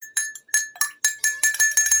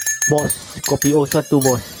Bos, kopi O1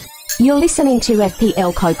 bos. You're listening to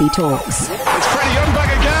FPL Kopi Talks. It's Freddie Youngberg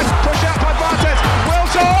again. Push out by Bartes.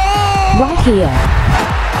 Wilson! Right here.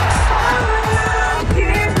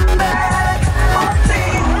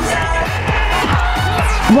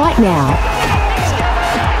 Right now.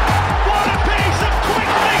 What a piece of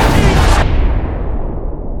quick thinking!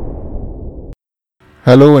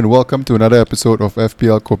 Hello and welcome to another episode of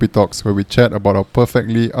FPL Kopi Talks, where we chat about our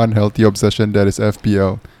perfectly unhealthy obsession that is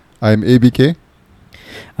FPL. I am ABK.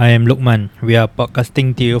 I am Lukman. We are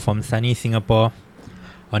podcasting to you from sunny Singapore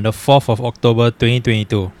on the 4th of October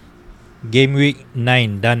 2022. Game week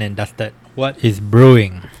 9 done and dusted. What is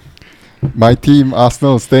brewing? My team,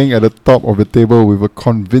 Arsenal, staying at the top of the table with a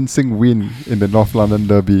convincing win in the North London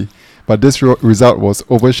derby. But this result was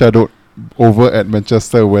overshadowed over at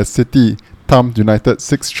Manchester, where City thumped United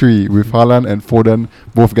 6-3 with Haaland and Foden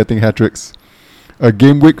both getting hat-tricks. A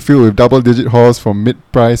game week filled with double-digit hauls from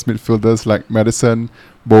mid-price midfielders like Maddison,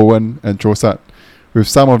 Bowen and Trossard. With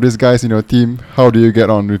some of these guys in your team, how do you get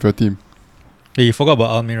on with your team? Hey, you forgot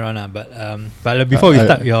about Almiron, but before we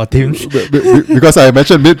start your teams, because I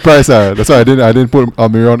mentioned mid-price, that's why I didn't put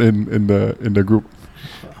Almiron in the group.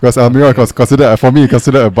 Because Almiron was considered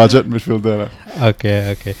a budget midfielder.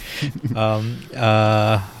 Okay.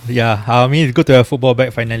 I mean, it's good to have football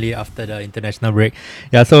back finally after the international break.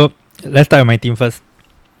 Yeah, so let's start with my team first.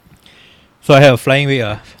 So I have a flying week,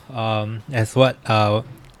 as what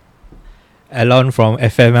Alon from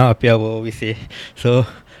FML appear will always say. So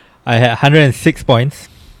I had 106 points.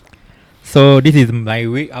 So this is my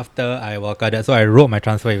week after I wildcarded. So I wrote my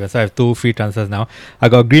transfer even. So I have 2 free transfers now. I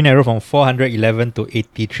got green arrow from 411 to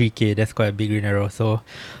 83k. That's quite a big green arrow. So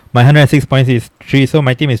my 106 points is 3. So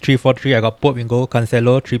my team is 3-4-3. I got Pope in goal,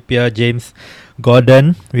 Cancelo, Trippier, James,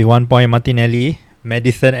 Gordon with 1 point, Martinelli,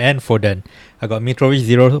 Maddison and Foden. I got Mitrovic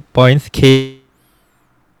 0 points, Kane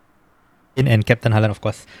and Captain Haaland, of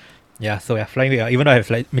course. Yeah, so yeah, flying week. Even though I have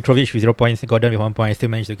like Mitrovic with 0 points, Gordon with 1 point, I still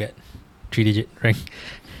managed to get 3-digit rank.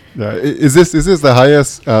 Yeah, is this the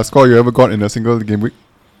highest score you ever got in a single game week?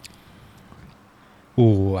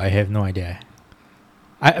 Ooh, I have no idea.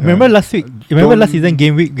 I remember last week. Remember last season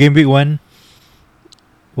game week 1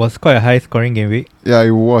 was quite a high scoring game week. Yeah,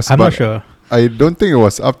 it was. I'm not sure. I don't think it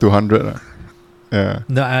was up to 100. Yeah.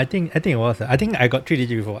 No, I think it was. I think I got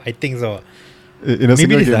 3-digit before. I think so. In a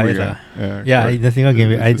Maybe single game week. Yeah, in a single game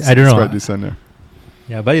week. I don't know. It's quite decent, yeah.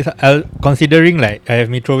 Yeah, but it's considering like I have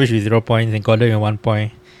Mitrovic with 0 points and Gordon with 1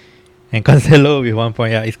 point. And Cancelo with 1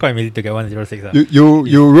 point. Yeah, it's quite amazing to get 106.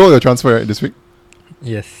 You rolled a transfer right, this week?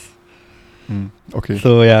 Yes. Okay.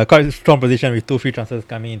 So yeah, quite a strong position with 2 free transfers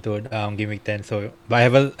coming into game week 10. So, but I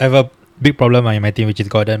have a big problem in my team, which is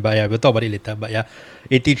Gordon. But yeah, we'll talk about it later. But yeah,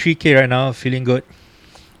 83k right now, feeling good.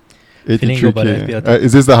 83k.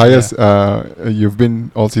 Is this the highest you've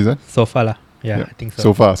been all season? So far lah. Yeah, I think so.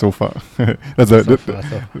 So far. That's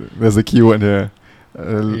the key word here.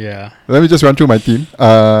 Yeah. Let me just run through my team.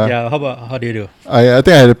 How do you do? I think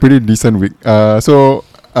I had a pretty decent week. So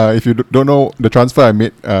if you don't know, the transfer I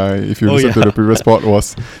made, if you listen to the previous pod,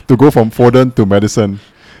 was to go from Foden to Maddison.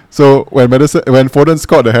 So when Foden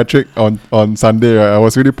scored the hat-trick on Sunday, I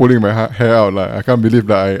was really pulling my hair out. Like, I can't believe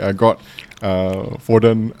that I got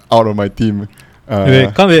Foden out of my team.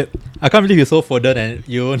 I can't believe you saw Foden and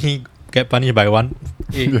you only get punished by one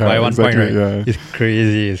point, right? Yeah. It's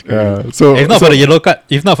crazy. Yeah. So if not for the yellow card,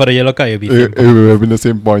 it'll be it would have been the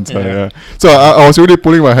same points. Yeah. So I was really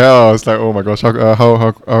pulling my hair out. I was like, oh my gosh,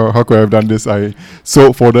 how could I have done this? I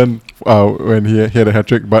sold Foden when he had a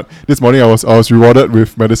hat-trick, but this morning I was rewarded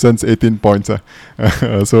with Maddison's 18 points.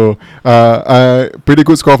 So pretty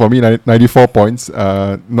good score for me, 94 points.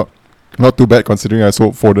 Not too bad considering I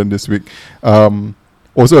sold Foden this week.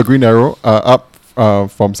 Also a green arrow, up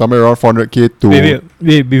from somewhere around 400k to...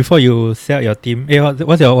 Wait, before you sell your team,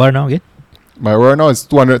 what's your OR now again? My OR now is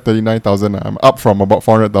 239,000. I'm up from about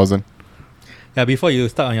 400,000. Yeah, before you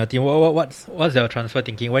start on your team, what's your transfer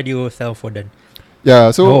thinking? Why do you sell Foden?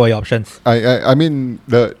 Yeah, so... What were your options? I mean,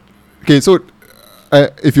 if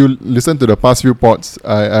you listen to the past few pods,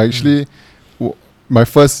 I actually...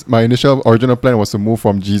 My initial original plan was to move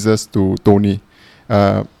from Jesus to Tony.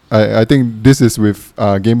 I think this is with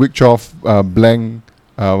game week 12 blank.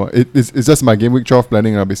 It's just my game week 12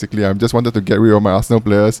 planning basically. I just wanted to get rid of my Arsenal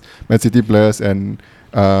players, Man City players, and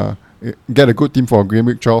get a good team for game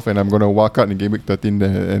week 12, and I'm going to walk out in game week 13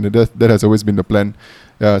 and that has always been the plan.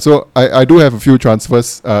 So I do have a few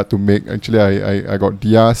transfers to make. Actually, I got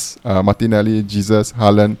Diaz, Martinelli, Jesus,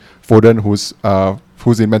 Haaland, Foden,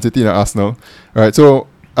 who's in Man City and Arsenal. All right, so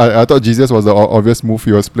I thought Jesus was the obvious move.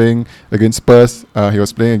 He was playing against Spurs. He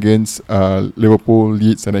was playing against Liverpool,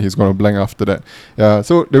 Leeds, and then he's going to blank after that. Yeah.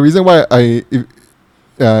 So the reason why in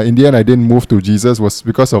the end I didn't move to Jesus was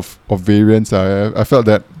because of variance. I felt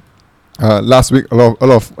that last week a lot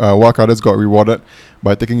of wildcarders got rewarded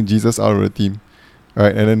by taking Jesus out of the team.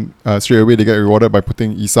 Right, and then straight away they get rewarded by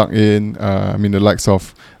putting Isak in. The likes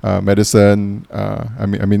of Madison. All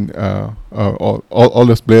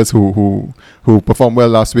those players who performed well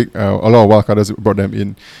last week. A lot of wildcarders brought them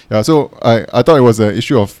in. Yeah, so I thought it was an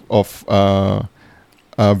issue of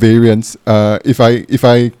variance. If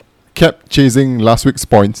I kept chasing last week's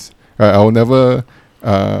points, I will never.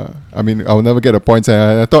 I will never get the points.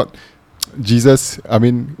 And I thought Jesus.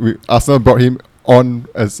 Arsenal brought him on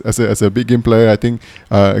as a big game player. I think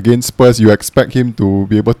against Spurs you expect him to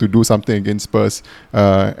be able to do something against Spurs,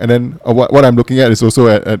 and then what I'm looking at is also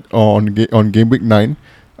on game week 9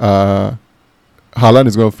 Haaland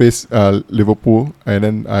is going to face Liverpool, and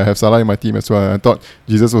then I have Salah in my team as well. I thought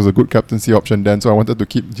Jesus was a good captaincy option then, so I wanted to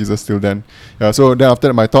keep Jesus till then. So then after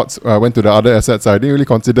that my thoughts went to the other assets. I didn't really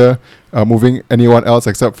consider moving anyone else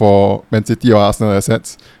except for Man City or Arsenal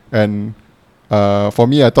assets, and for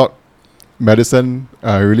me I thought Madison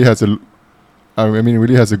really has a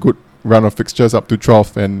good run of fixtures up to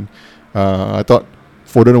 12th, and I thought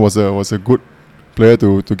Foden was a good player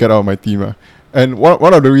to get out of my team. And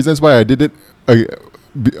one of the reasons why I did it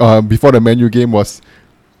before the Man U game was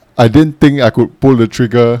I didn't think I could pull the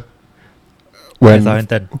trigger when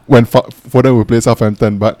Foden would play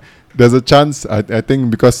Southampton, but there's a chance I think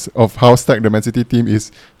because of how stacked the Man City team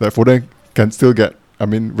is that Foden can still get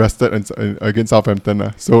rested against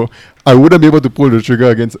Southampton. So I wouldn't be able to pull the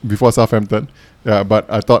trigger before Southampton. Yeah, but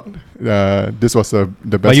I thought this was the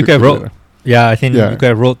best. But you could have rolled. Yeah, I think you could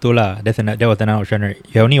have rolled 2 lah. That was an option, right?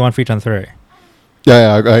 You only one free transfer, right?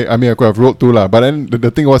 Yeah. I could have rolled 2 lah. But then the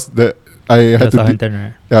thing was that I had Southampton,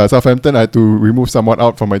 right? Yeah, Southampton. I had to remove someone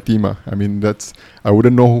out from my team. I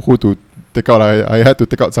wouldn't know who to take out. I had to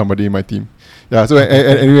take out somebody in my team. Yeah, so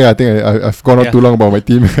anyway, I think I've gone on too long about my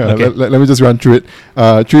team. Okay. Let me just run through it.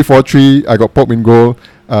 3-4-3, I got Pope in goal.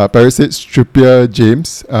 Perisic, Trippier,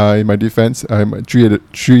 James in my defense. I'm three at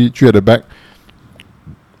the back.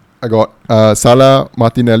 I got Salah,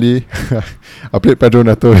 Martinelli. I played Pedro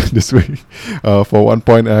Neto this week for 1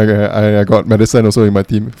 point. I got Madison also in my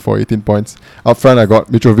team for 18 points. Up front, I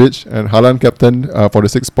got Mitrovic and Haaland captain for the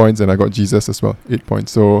 6 points, and I got Jesus as well, 8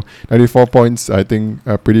 points. So 94 points, I think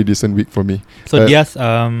a pretty decent week for me. So Diaz,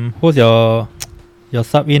 who's your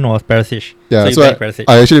sub in was Perisic? Yeah, so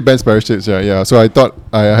I actually benched Perisic. Yeah. So I thought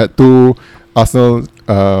I had 2 Arsenal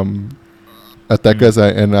attackers,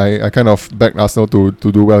 and I kind of backed Arsenal to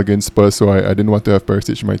do well against Spurs, so I didn't want to have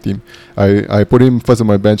Perisic in my team. I put him first on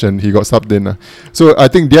my bench and he got subbed in. So I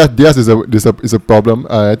think Diaz is a problem.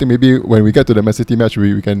 I think maybe when we get to the Man City match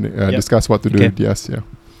we can discuss what to do with Diaz. Yeah.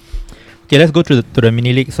 Okay, let's go to the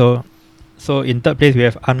mini league. So in third place we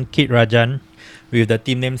have Ankit Rajan with the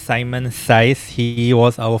team name Simon Size. He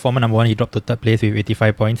was our former number 1. He dropped to third place with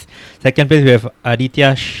 85 points. Second place we have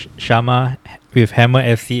Aditya Sharma with Hammer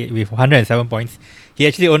FC with 107 points. He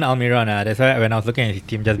actually owned Almiron. That's why when I was looking at his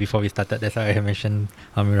team just before we started, that's why I mentioned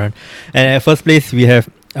Almiron. And at first place we have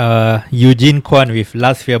Eugene Kwan with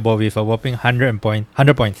Last Fear Ball with a whopping 100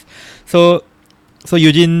 points. So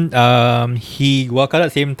Eugene, he worked out at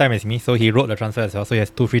the same time as me, so he wrote the transfer as well. So he has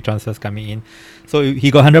 2 free transfers coming in. So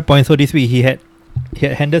he got 100 points. So this week he had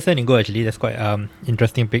Henderson in goal actually. That's quite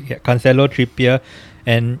interesting pick. Cancelo, Trippier,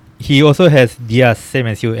 and he also has Diaz, same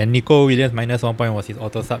as you. And Nico Williams minus 1 point was his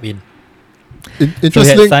auto sub in.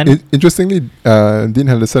 Interestingly, Dean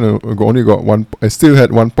Henderson only got 1. I still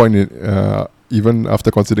had 1 point even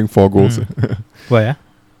after conceding 4 goals. Why? Yeah?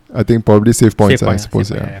 I think probably save points. I suppose.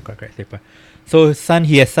 Correct. Save point. So Son,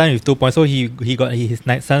 he has Son with 2 points. So he got his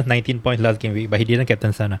Son's 19 points last game week, but he didn't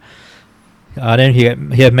captain Son. Then he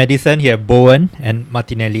had Madison, he had Bowen and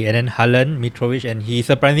Martinelli, and then Haaland, Mitrovic, and he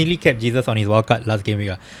surprisingly kept Jesus on his wildcard last game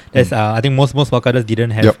week. That's I think most wildcarders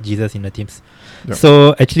didn't have Jesus in the teams. Yep.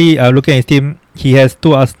 So actually, looking at his team, he has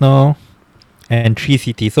 2 Arsenal and 3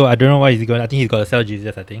 City. So I don't know why he's going. I think he's got to sell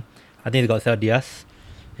Jesus. I think he's got to sell Diaz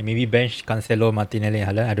and maybe bench Cancelo, Martinelli,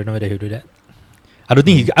 and Haaland. I don't know whether he'll do that. I don't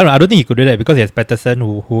think he could do that because he has Patterson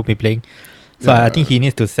who will be playing. So I think he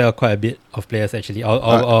needs to sell quite a bit of players actually,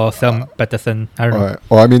 or sell Patterson. I don't know.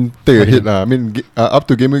 Or take a hit. Up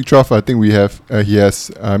to game week 12, I think we have. He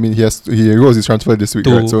wrote his transfer this week,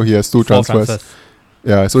 right? So he has 2 transfers.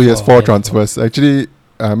 Yeah, so he has 4 transfers. Actually,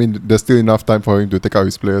 I mean, there's still enough time for him to take out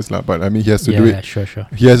his players, lah. But I mean, he has to do it. Sure.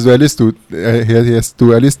 He has to at least he has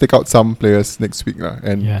to at least take out some players next week, lah.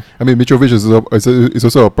 And I mean, Mitrovic is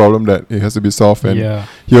also a problem that it has to be solved. And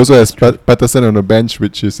he also has Patterson on the bench,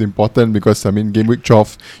 which is important because I mean, game week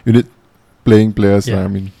 12, you need playing players. I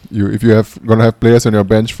mean, if you gonna have players on your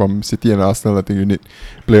bench from City and Arsenal, I think you need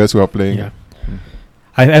players who are playing. Yeah.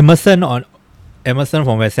 I have Emerson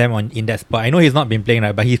from West Ham in that spot. I know he's not been playing,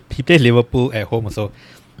 right, but he plays Liverpool at home also,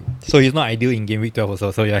 so he's not ideal in game week 12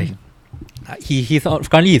 also. So yeah, he's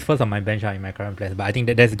currently he's first on my bench in my current plans, but I think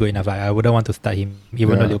that's good enough. I wouldn't want to start him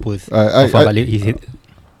even though Liverpool is I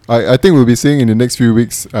think we'll be seeing in the next few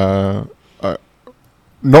weeks. Not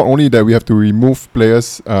only that we have to remove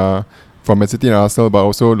players from Man City and Arsenal, but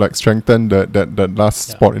also like strengthen that last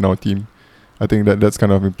spot in our team. I think that's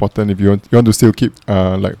kind of important if you want to still keep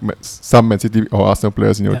some Man City or Arsenal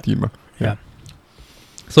players in your team. Yeah.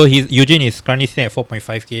 So Eugene is currently sitting at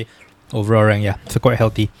 4.5k overall rank. Yeah, so quite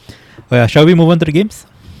healthy. Shall we move on to the games?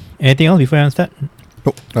 Anything else before I start?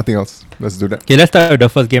 No, nothing else. Let's do that. Okay, let's start with the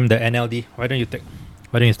first game, the NLD. Why don't you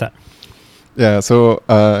start? Yeah, so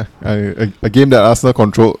a game that Arsenal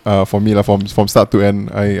controlled for me from start to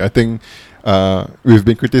end. I think we've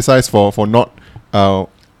been criticised for not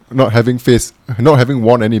having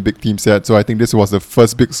won any big teams yet. So I think this was the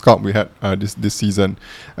first big scalp we had this season.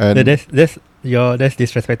 And that's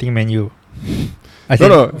disrespecting Man U. But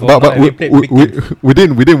we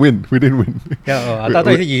didn't win. Yeah, I thought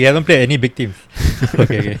you said you haven't played any big teams.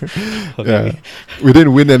 Okay. Yeah, we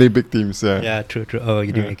didn't win any big teams. Yeah, true. Oh,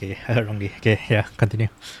 you didn't. Okay, I heard wrongly. Okay, yeah, continue.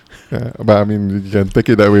 Yeah, but I mean, you can take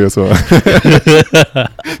it that way also.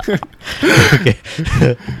 Okay.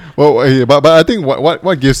 Well, but I think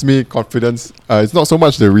what gives me confidence is not so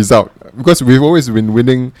much the result, because we've always been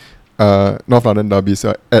winning North London derbies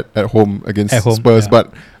at home against Spurs. Yeah.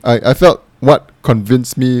 But I felt what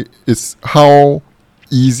convinced me is how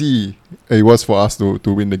easy it was for us to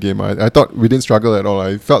win the game. I thought we didn't struggle at all.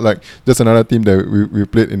 I felt like just another team that we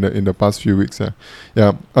played in the past few weeks.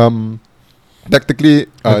 Yeah. Tactically,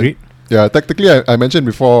 tactically, I mentioned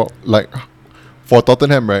before, like for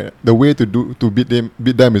Tottenham, right, the way to beat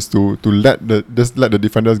them is to let the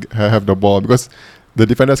defenders have the ball, because the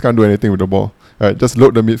defenders can't do anything with the ball. Right, just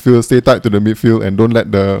load the midfield, stay tight to the midfield, and don't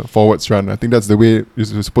let the forwards run. I think that's the way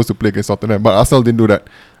you're supposed to play against Tottenham. But Arsenal didn't do that.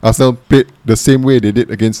 Arsenal played the same way they did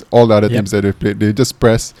against all the other teams that they played. They just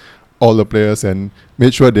pressed all the players and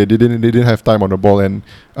made sure they didn't have time on the ball, and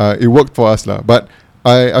it worked for us, lah. But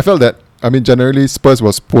I felt that, I mean, generally Spurs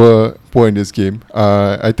was poor in this game.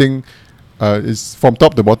 I think it's from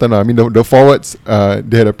top to bottom. I mean, the forwards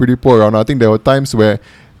they had a pretty poor round. I think there were times where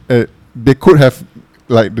they could have,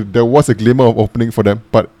 like, there was a glimmer of opening for them,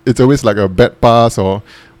 but it's always like a bad pass or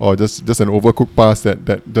just an overcooked pass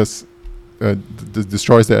that just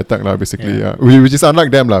destroys their attack, lah, basically. Which is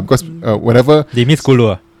unlike them, lah, because whenever they miss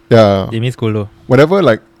Kulu. Yeah, they miss Kulu. Whenever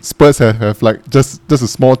like Spurs have like just a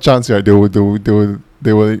small chance, right, they will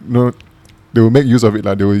make use of it,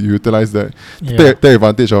 like they will utilize that, take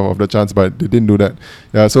advantage of the chance, but they didn't do that.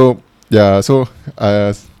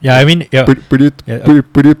 I mean,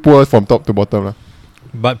 pretty poor from top to bottom, lah.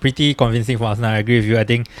 But pretty convincing for Arsenal. I agree with you. I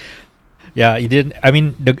think, it didn't. I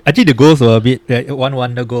mean, the goals were a bit one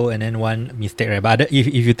wonder goal and then one mistake, right? But if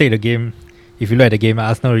you take the game, if you look at the game,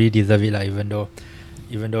 Arsenal really deserve it, like, even though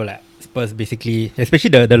like Spurs basically, especially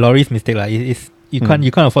the Lloris mistake, like, you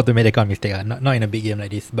can't afford to make that kind of mistake, not in a big game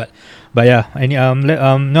like this. But yeah, and you want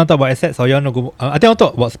to talk about assets, or you want to go? I think I'll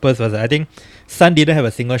talk about Spurs first. I think Son didn't have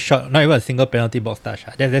a single shot, not even a single penalty box touch.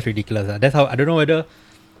 That's ridiculous. That's how, I don't know whether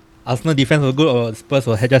Arsenal defense was good or Spurs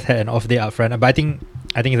just had an off day up front. But I think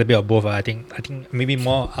it's a bit of both. I think maybe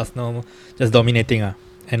more Arsenal just dominating.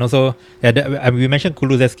 And also, we mentioned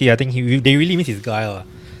Kulusevski. I think they really miss his guy. Like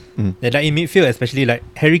in midfield, especially like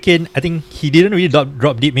Harry Kane, I think he didn't really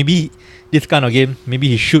drop deep. Maybe this kind of game, maybe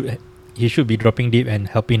he should be dropping deep and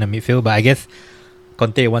helping the midfield. But I guess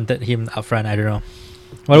Conte wanted him up front. I don't know.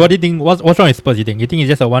 What do you think? What's wrong with Spurs? You think it's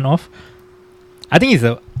just a one-off? I think it's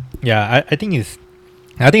a one-off.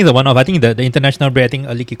 I think the international break, I think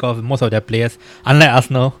early kickoff, most of their players, unlike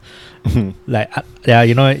Arsenal, they like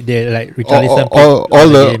Richarlison.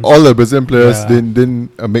 All the Brazilian players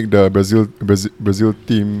didn't make the Brazil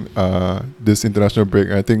team this international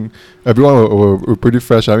break. I think everyone were pretty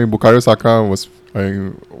fresh. I mean, Bukayo Saka was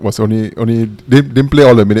only didn't play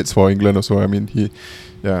all the minutes for England also. I mean,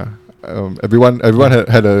 everyone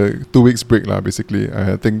had a 2 weeks break, lah, basically.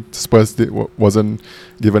 I think Spurs wasn't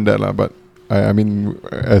given that, lah, but I mean,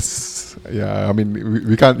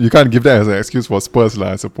 we can't you can't give that as an excuse for Spurs,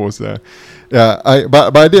 lah. I suppose. But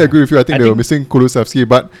I did agree with you. I think they were missing Kulusevski.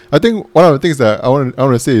 But I think one of the things that I want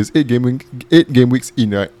to say is 8 game weeks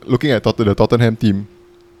in, right? Looking at the Tottenham team,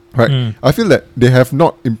 right? I feel that they have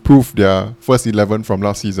not improved their first 11 from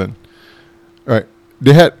last season, right?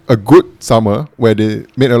 They had a good summer where they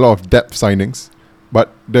made a lot of depth signings,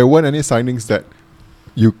 but there weren't any signings that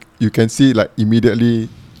you can see like immediately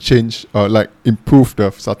change or like improve the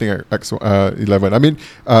starting 11. I mean,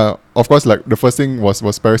 of course, like the first thing was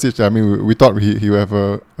Perisic. I mean, we thought he would have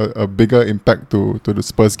a bigger impact to the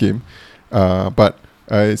Spurs game, but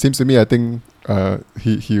it seems to me, I think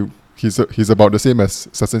he's about the same as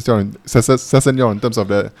Sessegnon in terms of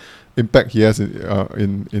the impact he has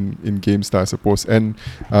in games, I suppose. And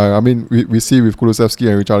I mean, we see with Kulusevski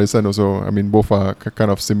and Richarlison also. I mean, both are kind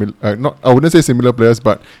of similar. I wouldn't say similar players,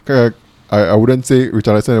 but I wouldn't say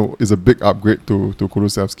Richarlison is a big upgrade to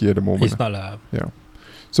Kulusevski at the moment. It's not lah. Yeah.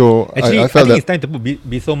 So actually, I felt think it's time to put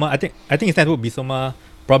Bissouma. I think it's time to put Bissouma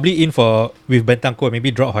probably in for with Bentancur,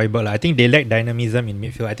 maybe drop Højbjerg. I think they lack dynamism in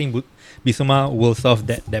midfield. I think Bissouma will solve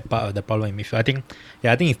that part of the problem in midfield. I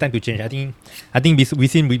think it's time to change. I think we've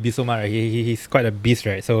seen with Bissouma, right? He's quite a beast,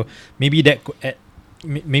 right? So maybe that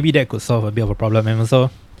could solve a bit of a problem. And also,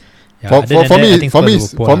 for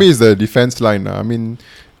me, is the defense line. I mean,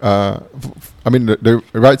 the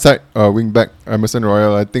right side wing back Emerson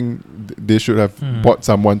Royal. I think they should have bought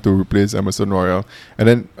someone to replace Emerson Royal. And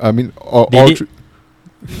then I mean,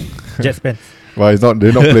 Jet Spence. Well,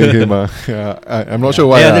 they're not playing him. I'm not sure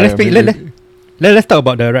why. Let's talk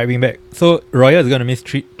about the right wing back. So Royal is going to miss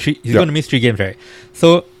three. He's going to miss 3 games, right?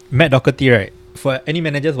 So Matt Doherty, right? For any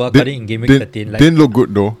managers wildcarding in game week 13, didn't look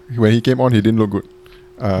good though. When he came on, he didn't look good.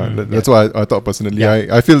 That's why I thought personally. Yeah.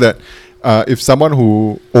 I feel that if someone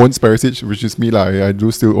who owns Perisic, which is me, I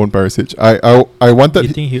do still own Perisic. I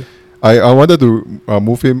wanted. I wanted to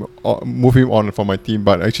move him on for my team,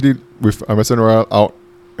 but actually with Emerson Royal out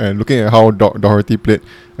and looking at how Doherty played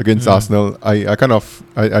against Arsenal, I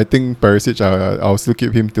think Perisic, I'll still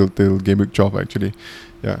keep him till game week 12 actually.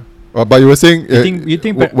 Yeah. But you were saying I think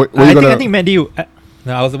Mendy.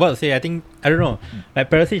 No, I was about to say I don't know. Like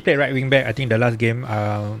Perisic played right wing back. I think the last game,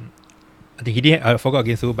 I think he didn't. I forgot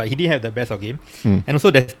against who, but he didn't have the best of game. And also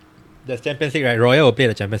the Champions League, right? Royal will play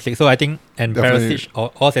the Champions League, so I think Perisic or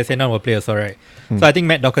Sessegnon will play also, right? So I think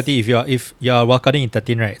Matt Doherty, if you're wildcarding in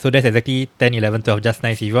 13, right? So that's exactly 10, 11, 12, just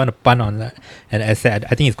nice. If you want to punt on an asset,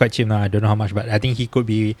 I think it's quite cheap now. I don't know how much, but I think he could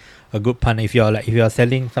be a good punt if you're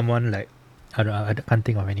selling someone like I don't know. I can't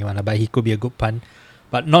think of anyone, but he could be a good punt.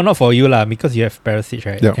 But not for you lah, because you have Perisic,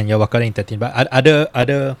 right? Yeah. And you're wildcarding in 13. But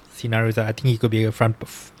other scenarios, I think he could be a fun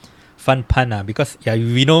punt because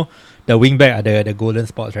we know the wing back are the golden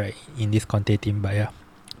spots, right, in this Conte team. But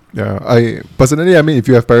I personally, I mean, if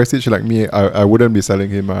you have Perisic like me, I wouldn't be selling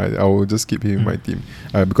him. I will just keep him in my team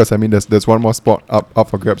because I mean there's one more spot up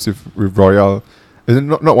for grabs with Royal.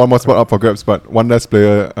 Not one more spot up for grabs, but one less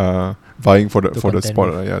player vying for the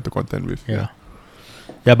spot to contend with.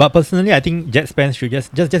 Yeah, but personally, I think Jet Spence should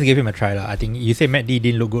just give him a try lah. I think you say Matt D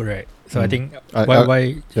didn't look good, right? So I think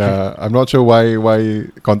why? Yeah, I'm not sure why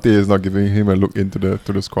Conte is not giving him a look into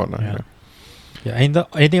the squad now. Yeah.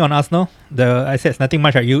 Anything on Arsenal? The assets, nothing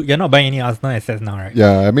much. Right? You're not buying any Arsenal assets now, right?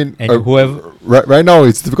 Yeah, I mean, whoever right now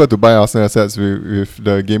it's difficult to buy Arsenal assets with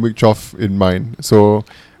the game week 12 in mind. So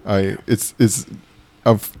it's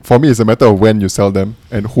for me, it's a matter of when you sell them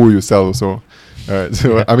and who you sell also.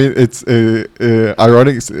 So I mean, it's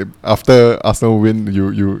ironic. After Arsenal win,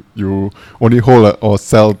 you only hold or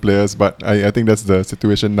sell players, but I think that's the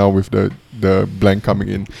situation now with the blank coming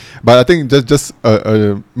in. But I think just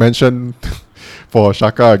mention for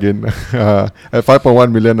Xhaka again at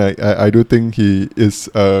 5.1 million. I do think he is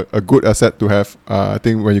a good asset to have. I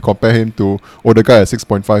think when you compare him to Odegaard at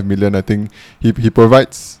 6.5 million, I think he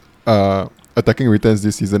provides attacking returns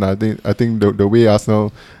this season. I think the way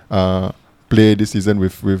Arsenal play this season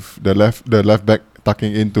with the left back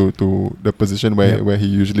tucking into the position where he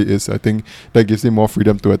usually is, I think that gives him more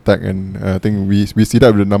freedom to attack, and I think we see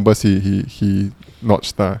that with the numbers he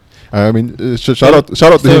notched. I mean, shout out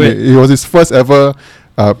to him. It was his first ever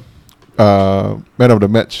man of the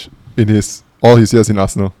match in all his years in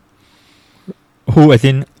Arsenal. Who, as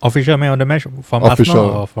in official man of the match from Arsenal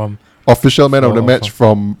or from? Official man of the match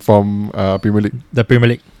from Premier League. The Premier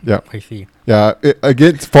League. Yeah, I see. Yeah,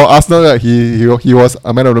 for Arsenal, he was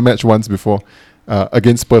a man of the match once before,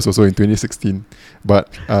 against Spurs also in 2016. But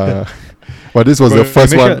this was the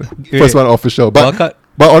first one official. But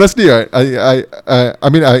honestly, right,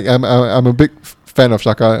 I'm a big fan of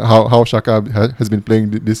Xhaka, how Xhaka has been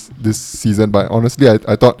playing this season. But honestly,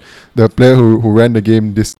 I thought the player who ran the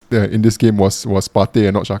game in this game was Partey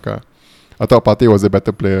and not Xhaka. I thought Partey was a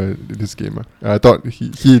better player in this game. I thought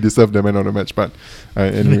he deserved the man of the match. But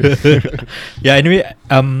anyway, yeah. Anyway,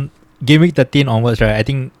 game week 13 onwards, right? I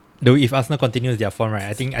think if Arsenal continues their form, right,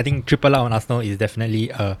 I think triple out on Arsenal is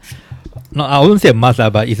definitely not, I wouldn't say a must,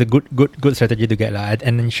 but it's a good strategy to get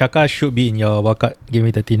and then Xhaka should be in your wildcard game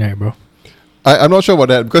week 13, right, bro? I'm not sure about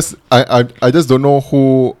that because I just don't know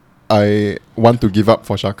who I want to give up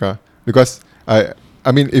for Xhaka, because I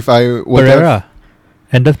mean, if I were Pereira,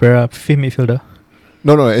 Anders Pereira, fifth midfielder.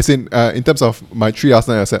 No, as in terms of my 3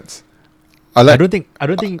 Arsenal assets. I don't think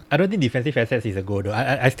defensive assets is a goal though.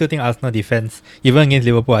 I still think Arsenal defense, even against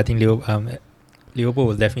Liverpool, I think Liverpool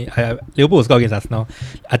was definitely Liverpool will score against Arsenal.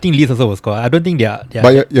 I think Leeds also will score. I don't think they are.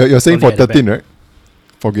 But you're saying for 13, right?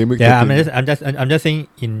 For game week 13. Yeah, I'm just saying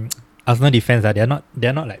in Arsenal defense,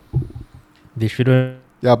 they're not like they shouldn't.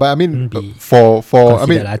 Yeah, but I mean, for I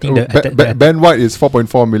mean, I think Ben White is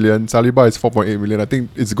 4.4 million, Saliba is 4.8 million. I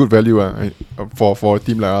think it's good value for a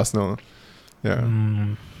team like Arsenal. Yeah.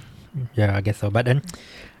 Yeah, I guess so. But then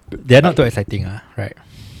they're not too exciting, right?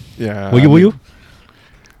 Yeah. Were you?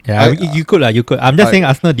 Yeah, you could. I'm just saying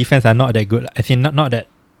Arsenal defense are not that good. I think not that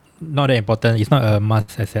important. It's not a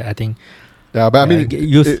must asset, I think. Yeah, but I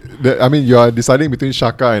mean, you are deciding between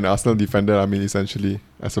Xhaka and Arsenal defender. I mean, essentially,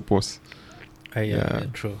 I suppose. Yeah,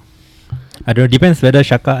 true. I don't know. Depends whether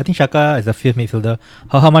Xhaka. I think Xhaka is a fifth midfielder.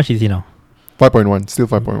 How much is he now? 5.1. Still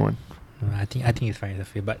 5.1. I think it's fine as a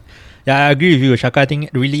fifth. But yeah, I agree with you. Xhaka, I think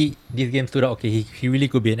really this game stood out. Okay, he really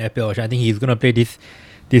could be an FPL option. I think he's gonna play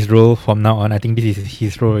this role from now on. I think this is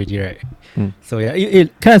his role already, right? So yeah,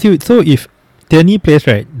 can I ask you? So if Tierney plays,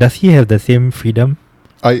 right, does he have the same freedom?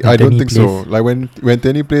 I don't think so. Like when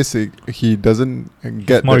Tierney plays, he doesn't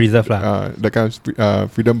get more reserve lah. That kind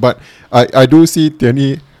of freedom. But I do see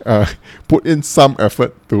Tierney put in some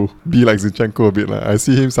effort to be like Zinchenko a bit. I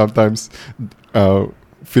see him sometimes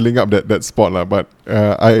filling up that spot but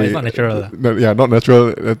it's not natural not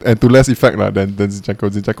natural, and to less effect than Zinchenko.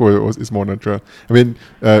 Zinchenko is more natural. I mean,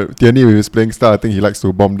 Tierney with his playing style, I think he likes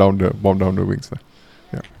to bomb down the wings.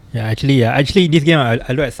 Actually this game I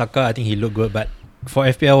look at Saka. I think he looked good, but for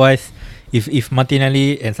FPL wise, if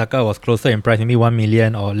Martinelli and Saka was closer in price, maybe 1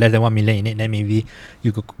 million or less than 1 million in it, then maybe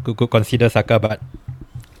you could consider Saka. But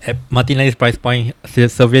at Martinelli's price point,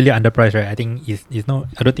 severely underpriced, right? I think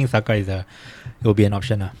I don't think Saka will be an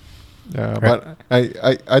option. Yeah, right?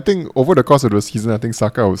 But I think over the course of the season, I think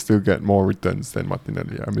Saka will still get more returns than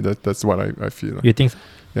Martinelli. I mean, that's what I feel. You think so?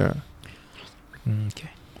 Yeah.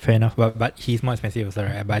 Okay, fair enough. But he's more expensive also,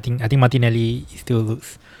 right? But I think Martinelli still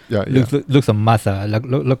looks a must.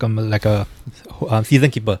 Look like a season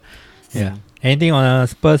keeper. Yeah. Anything on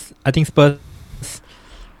Spurs? I think Spurs.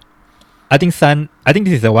 I think Son. I think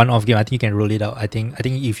this is a one-off game. I think you can roll it out. I think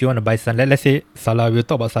if you want to buy Son, let's say Salah. We'll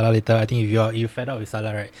talk about Salah later. I think if you're fed up with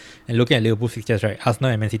Salah, right, and looking at Liverpool fixtures, right,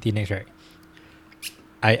 Arsenal and Man City next, right.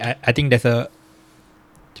 I think there's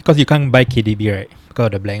because you can't buy KDB, right, because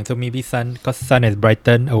of the blank. So maybe Son, because Son has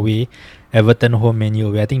Brighton away, Everton home, Man U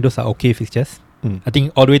away. I think those are okay fixtures. I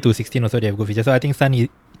think all the way to 16 also they have good features. So I think Son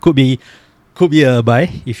could be a buy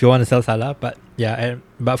if you want to sell Salah. But yeah,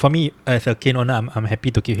 but for me as a Kane owner, I'm happy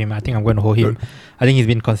to keep him. I think I'm going to hold him. I think he's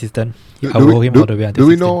been consistent. I will hold him all the way until 16. Do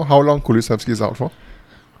we know how long Kulusevski is out for?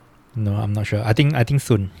 No, I'm not sure. I think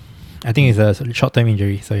soon. I think it's a short-term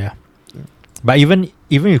injury. So yeah. But even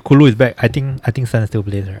if Kulu is back, I think Son still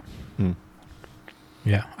plays, right?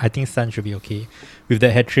 Yeah, I think Son should be okay with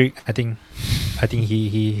that hat trick. I think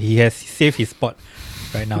he has saved his spot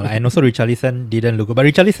right now. And also Richarlison didn't look good, but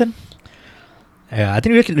Richarlison, I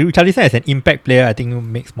think Richarlison as an impact player, I think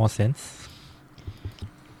makes more sense.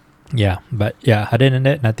 Yeah, but yeah, other than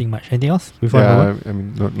that, nothing much. Anything else? I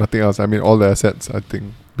mean, nothing else. I mean, all the assets, I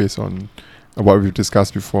think, based on what we've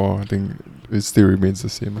discussed before, I think it still remains the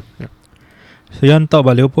same. Yeah. So you want to talk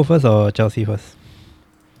about Liverpool first or Chelsea first?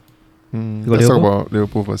 Let's talk about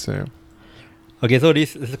Liverpool first. Yeah. Okay, so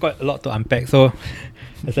this is quite a lot to unpack. So,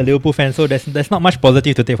 as a Liverpool fan, so there's not much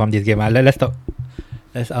positive to take from this game. I'll just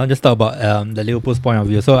talk about the Liverpool's point of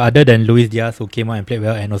view. So, other than Luis Diaz, who came out and played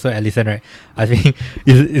well, and also Alisson, right? I think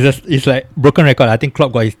it's like broken record. I think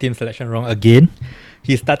Klopp got his team selection wrong again.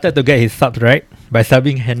 He started to get his subs right by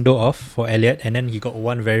subbing Hendo off for Elliott, and then he got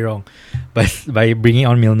one very wrong by bringing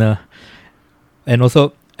on Milner. And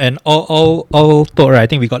also, all told, right, I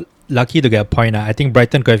think we got lucky to get a point. I think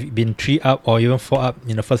Brighton could have been 3 up or even 4 up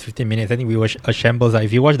in the first 15 minutes. I think we were a shambles.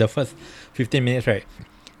 If you watch the first 15 minutes, right,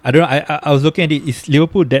 I don't know. I was looking at it. Is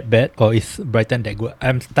Liverpool that bad or is Brighton that good?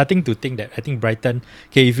 I'm starting to think that I think Brighton.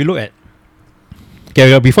 Okay, if you look at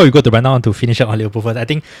Okay, before we go to rundown, I want to finish up on Liverpool first. I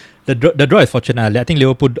think the draw is fortunate. I think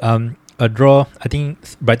Liverpool a draw. I think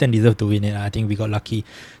Brighton deserved to win it. I think we got lucky.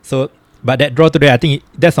 So, but that draw today, I think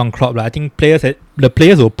that's on Klopp. I think the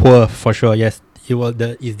players were poor for sure. Yes, it was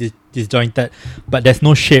disjointed, but there's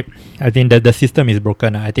no shape. I think that the system is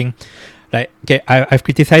broken. I think I've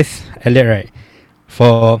criticized Elliot, right,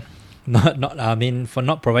 for for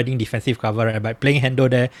not providing defensive cover, right, by playing Hendo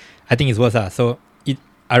there. I think it's worse. So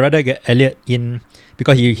I rather get Elliot in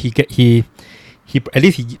because he at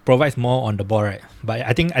least he provides more on the ball, right. But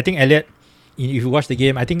I think Elliot, if you watch the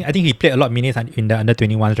game, I think he played a lot of minutes in the under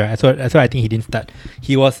 21s, right. So that's why I think he didn't start.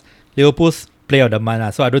 He was Liverpool's player of the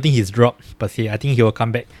month, so I don't think he's dropped per se. I think he will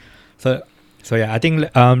come back. So yeah, I think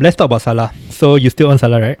let's talk about Salah. So you still own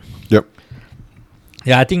Salah, right? Yep.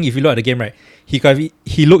 Yeah, I think if you look at the game, right,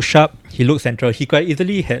 he looked sharp, he looked central. He quite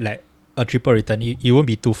easily had like a triple return. He won't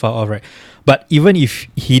be too far off, right? But even if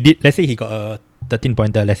he did, let's say he got a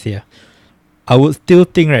 13-pointer, let's say, I would still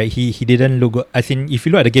think, right, he didn't look good. As in, if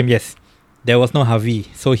you look at the game, yes, there was no Harvey,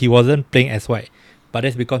 so he wasn't playing as wide. But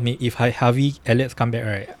that's because if Harvey Elliott's come back,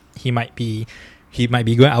 right, he might be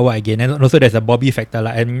going out again. And also there's a Bobby factor,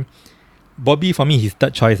 and Bobby for me he's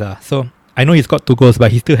third choice. So I know he scored 2 goals,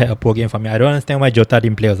 but he still had a poor game for me. I don't understand why Jota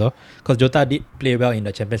didn't play also, because Jota did play well in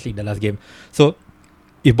the Champions League the last game. So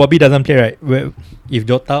if Bobby doesn't play, right, if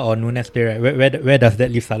Jota or Nunes play, right, where does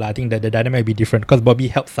that leave Salah? I think that the dynamic will be different because Bobby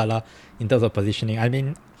helps Salah in terms of positioning. I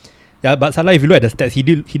mean, yeah, but Salah, if you look at the stats, he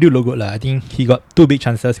did look good. I think he got 2 big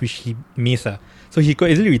chances which he missed. So he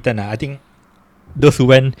could easily return. I think those who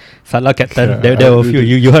went Salah captain, there were a few.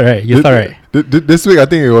 You heard, right? You saw, right? This week, I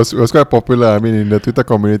think it was quite popular. I mean, in the Twitter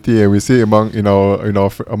community, and we see among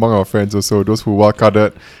among our friends also, those who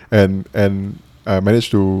wildcarded and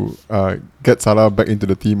managed to get Salah back into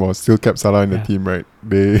the team or still kept Salah in the team, right?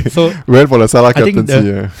 They went for the Salah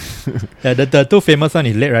captaincy. The 2 famous one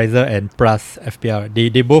is Late Riser and Pras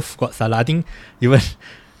FPL. They both got Salah. I think even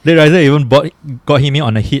Late Riser even got him in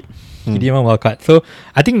on a hit. He didn't even wildcard. So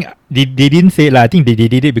I think they didn't say it. I think they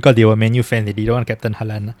did it because they were Man U fans. They didn't want Captain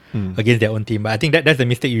Haaland against their own team. But I think that's the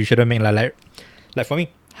mistake you shouldn't make. Like for me,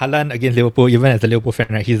 Haaland against Liverpool, even as a Liverpool fan,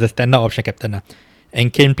 right, he's the standard option captain.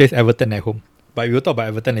 And Kane plays Everton at home. But we will talk about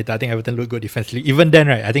Everton later. I think Everton look good defensively. Even then,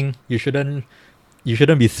 right, I think you shouldn't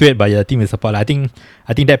be swayed by your team in support. I think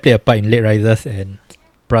that played a part in Late Risers and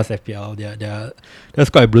Pras FPL. That's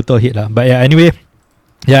quite a brutal hit. But yeah, anyway.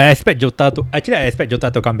 Yeah, I expect Jota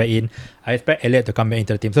to come back in. I expect Elliot to come back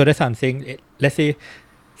into the team. So that's what I'm saying. Let's say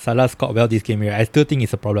Salah scored well this game, right? I still think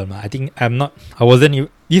it's a problem. I think this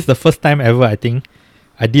is the first time ever I think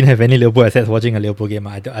I didn't have any Liverpool assets watching a Liverpool game.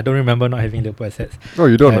 I don't remember not having Liverpool assets. Oh,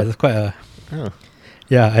 you don't? It's quite a...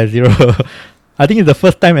 Yeah, I had 0. I think it's the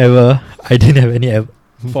first time ever I didn't have any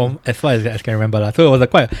from as far as I can remember. So it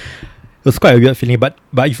was quite a weird feeling. But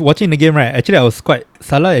if watching the game, right, actually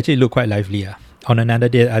Salah actually looked quite lively. On another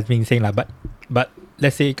day, I've been saying but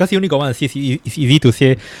let's say because he only got 1 assist, it's easy to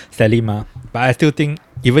say Salim. But I still think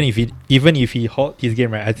even if he halt his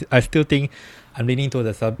game, right, I still think I'm leaning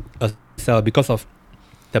towards a sell because of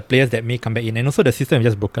the players that may come back in, and also the system is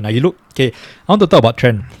just broken. You look okay. I want to talk about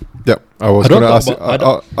Trent. Yep, I was gonna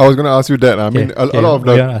ask you that. I mean, a lot of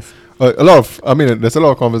there's a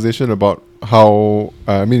lot of conversation about how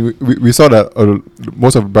we saw that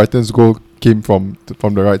most of Brighton's goal came from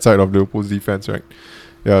the right side of Liverpool's defense, right?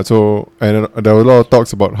 Yeah. So and there were a lot of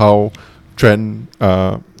talks about how Trent,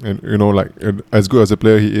 as good as a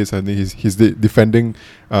player he is, I think his defending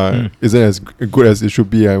isn't as good as it should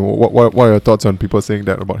be. And what are your thoughts on people saying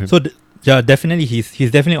that about him? So definitely he's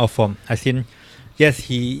definitely off form. I think yes,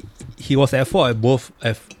 he was at fault at both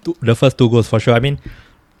the first 2 goals for sure. I mean,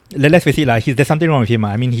 let's face it, there's something wrong with him.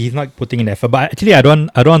 I mean, he's not putting in effort. But actually, I don't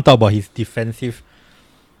want to talk about his defensive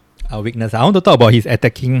weakness. I want to talk about his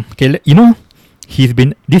attacking. Okay, he's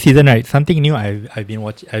been this season, right? Something new I've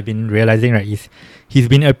been realizing, right, is he's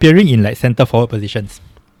been appearing in like centre forward positions.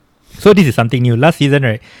 So this is something new. Last season,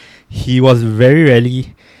 right, he was very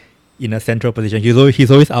rarely in a central position.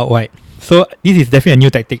 He's always out wide. So this is definitely a new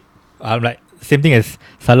tactic. Like same thing as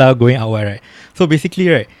Salah going out wide, right? So basically,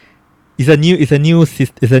 right, it's a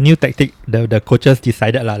new tactic. The coaches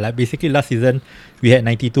decided like basically last season we had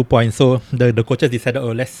 92 points. So the coaches decided,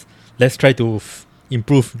 let's try to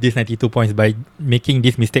improve this 92 points by making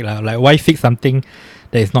this mistake like why fix something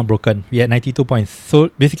that is not broken. We had 92 points. So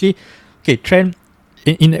basically, okay, Trent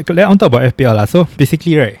on top about FPL so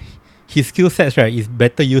basically, right, his skill sets, right, is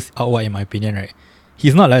better used out wide in my opinion, right.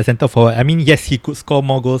 He's not like a centre forward. I mean, yes, he could score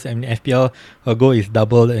more goals. I mean, FPL a goal is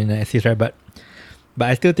double in an assist, right? But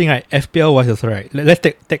I still think, right, FPL wise also, right. Let's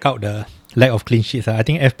take out the lack of clean sheets. I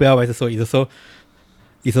think FPL wise also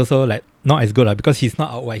is also like not as good because he's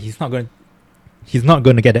not out wide. He's not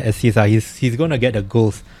going to get the assists. He's going to get the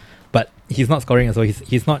goals, but he's not scoring. So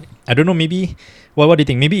he's not. I don't know. Maybe what do you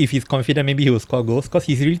think? Maybe if he's confident, maybe he will score goals because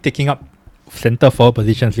he's really taking up center forward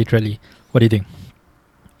positions literally. What do you think?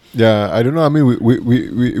 Yeah, I don't know. I mean,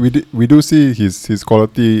 we do see his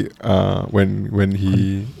quality when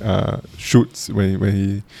he shoots, when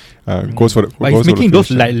he goes for the. But he's making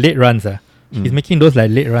those like late runs. He's making those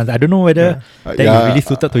like late runs. I don't know whether that is really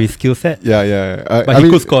suited to his skill set. Yeah. But he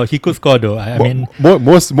could score. He could score though. I mean,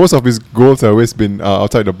 most of his goals have always been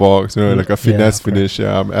outside the box. You know, like a finesse finish.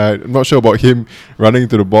 I'm not sure about him running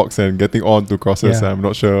into the box and getting on to crosses. I'm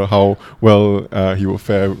not sure how well he will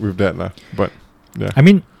fare with that, lah. But yeah, I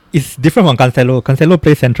mean, it's different from Cancelo. Cancelo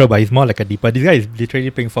plays central, but he's more like a deeper. This guy is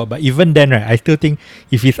literally playing forward. But even then, right, I still think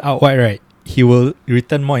if he's out wide, right, he will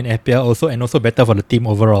return more in FPL also, and also better for the team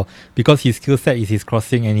overall because his skill set is his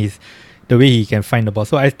crossing and the way he can find the ball.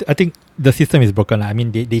 So I think the system is broken. I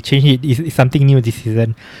mean, they changed it. It's something new this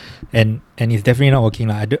season, and it's definitely not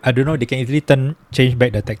working. I don't know. They can easily change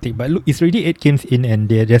back the tactic, but look, it's already 8 games in, and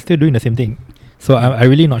they're still doing the same thing. So I'm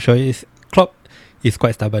really not sure. Klopp is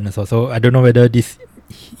quite stubborn as well. So I don't know whether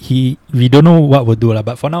we don't know what we'll do.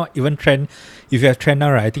 But for now, even Trent, if you have Trent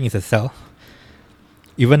now, right, I think it's a sell.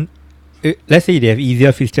 Even let's say they have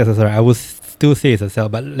easier fixtures as well, right, I would still say it's a sell.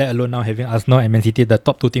 But let alone now having Arsenal and Man City, the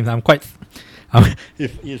top 2 teams,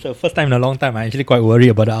 if it's the first time in a long time, I'm actually quite worried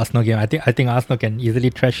about the Arsenal game. I think Arsenal can easily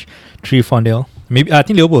trash 3-4-0. Maybe I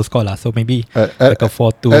think Liverpool will score so maybe like a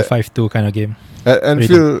 4-2, 5-2 kind of game. At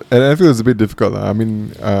Anfield is a bit difficult. I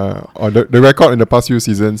mean, on the record in the past few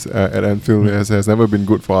seasons at Anfield has never been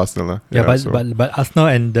good for Arsenal. But Arsenal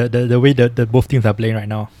and the way the both teams are playing right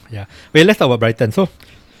now. Yeah. Wait, let's talk about Brighton. So,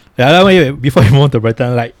 before we move on to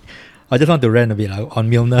Brighton, I just want to rant a bit on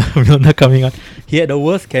Milner. Milner coming on. He had the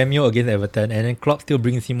worst cameo against Everton, and then Klopp still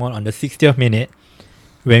brings him on the 60th minute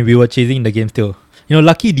when we were chasing the game still. You know,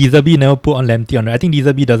 lucky Dizabi never put on Lamptey on. I think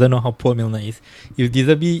Dizabi doesn't know how poor Milner is.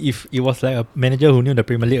 If it was like a manager who knew the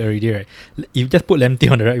Premier League already, right? If you just put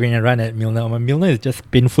Lamptey on the right wing and run at Milner, Milner is just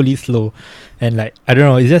painfully slow. And I don't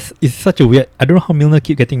know, it's such a weird. I don't know how Milner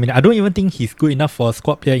keep getting minutes. I don't even think he's good enough for a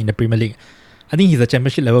squad player in the Premier League. I think he's a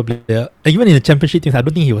championship level player. Even in the championship teams, I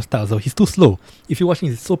don't think he will start. So he's too slow. If you're watching,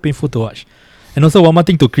 it's so painful to watch. And also one more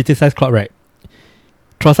thing to criticize Klopp, right?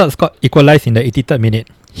 Trossard scored equalised in the 83rd minute.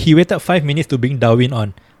 He waited 5 minutes to bring Darwin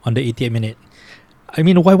on the 88th minute. I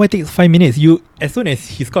mean, why take 5 minutes? As soon as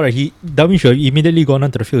he scored, right, Darwin should have immediately gone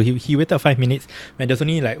onto the field. He waited 5 minutes when there's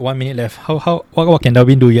only 1 minute left. What can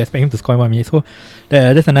Darwin do? You expect him to score in 1 minute? So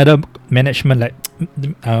that's another management.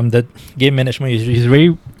 The game management is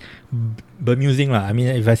very bemusing. I mean,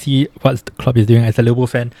 if I see what the club is doing as a Liverpool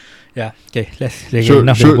fan, yeah. Okay, let's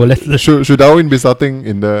should Darwin be starting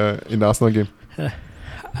in the Arsenal game?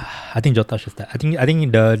 I think Jota should start. I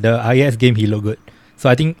think the IS game he looked good. So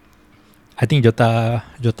I think Jota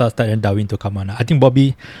started and Darwin to come on. I think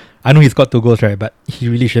Bobby, I know he's got 2 goals, right, but he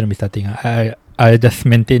really shouldn't be starting. I just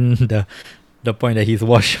maintain the point that he's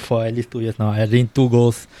washed for at least 2 years now. I think 2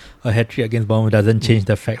 goals, a hat-trick against Bournemouth doesn't change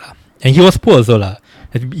the fact. And he was poor also.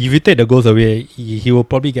 If you take the goals away, he will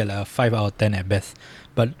probably get 5 out of 10 at best.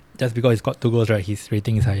 But just because he's got 2 goals, right, his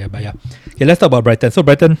rating is higher. But yeah. Okay, let's talk about Brighton. So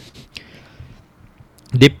Brighton,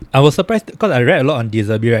 I was surprised because I read a lot on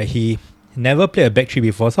Dizabi, right? He never played a back 3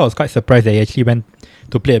 before, so I was quite surprised that he actually went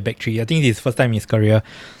to play a back 3. I think this is his first time in his career.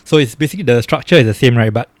 So it's basically the structure is the same,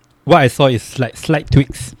 right? But what I saw is slight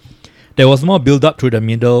tweaks. There was more build up through the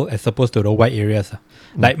middle as opposed to the wide areas.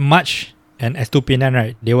 Like March and Estupinan,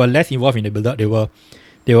 right? They were less involved in the build up.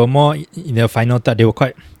 They were more in the final third. They were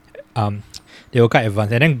quite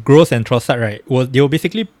advanced. And then Gross and Trossard, right? They were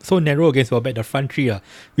basically so narrow against Welbeck, the front 3,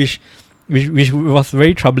 which was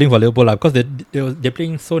very troubling for Liverpool because they're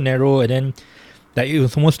playing so narrow, and then it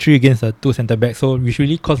was almost 3 against the 2 centre backs, so which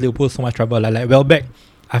really caused Liverpool so much trouble. Like Welbeck,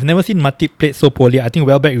 I've never seen Matip play so poorly. I think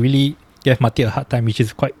Welbeck really gave Matip a hard time, which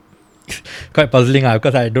is quite puzzling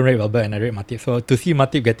because I don't rate Welbeck and I rate Matip. So to see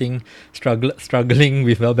Matip getting struggling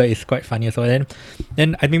with Welbeck is quite funny. So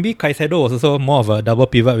then I maybe Caicedo was also more of a double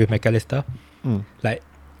pivot with McAllister.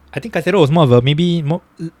 I think Caicedo was more of a maybe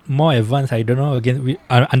more advanced. I don't know against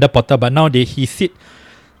under Potter, but now he sit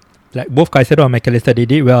both Caicedo and McAllister. They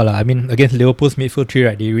did well. I mean, against Liverpool's midfield 3,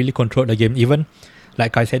 right? They really controlled the game. Even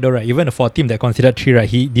like Caicedo, right? Even for a team that considered 3, right?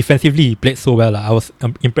 He defensively played so well. I was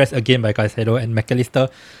impressed again by Caicedo, and McAllister.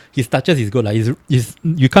 His touches is good.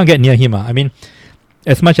 You can't get near him. I mean,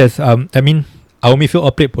 as much as our midfield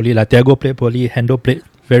all played poorly. Thiago played poorly. Hendo played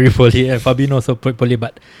very poorly, and Fabinho also played poorly.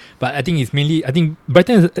 But I think it's mainly. I think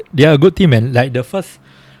Brighton they are a good team, and the first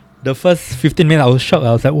 15 minutes I was shocked.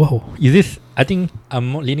 I was like, wow, is this I think I'm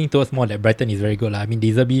more leaning towards more that Brighton is very good. I mean,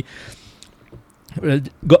 Deserby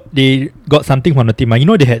got something from the team. You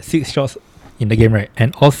know, they had 6 shots in the game, right?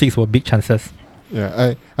 And all 6 were big chances.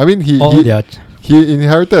 Yeah, I mean he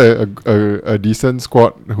inherited a decent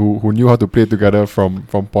squad who knew how to play together from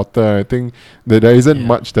Potter. I think that there isn't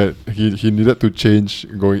much that he needed to change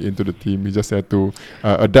going into the team. He just had to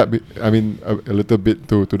adapt. A little bit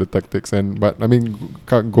to the tactics. But I mean,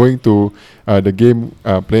 going to the game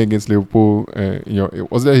playing against Liverpool,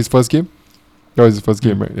 was that his first game? That was his first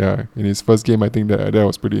game, right? Yeah, in his first game, I think that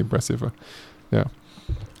was pretty impressive. Yeah.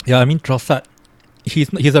 Yeah, I mean Trossard, he's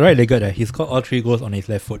a right legger. He scored all 3 goals on his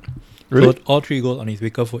left foot. Really? So all 3 goals on his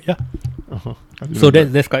weaker foot. Yeah. Uh-huh. So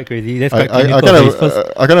that's quite crazy. That's quite I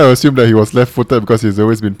kind of assumed that he was left-footed because he's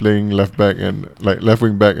always been playing left back and like left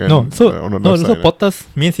wing back. And, on the left so side, Potter's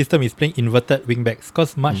main system is playing inverted wing backs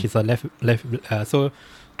because March is a left. So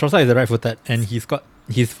Trossard is a right-footed, and he's got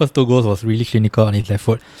his first 2 goals was really clinical on his left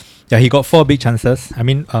foot. Yeah, he got 4 big chances. I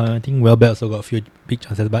mean, I think Welbeck also got a few big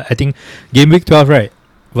chances, but I think game week 12, right,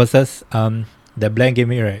 versus the blank game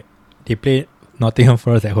week, right, they played Nottingham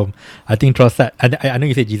Forest at home. I think Trossard, I know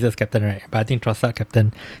you said Jesus captain, right, but I think Trossard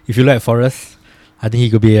captain. If you look at Forest, I think he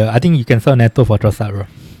could be I think you can sell Neto for Trossard, bro,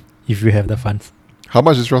 if you have the funds. How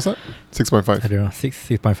much is Trossard? 6.5. I don't know,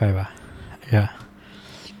 6.5. Yeah.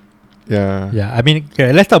 Yeah. I mean,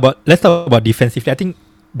 let's talk about defensively. I think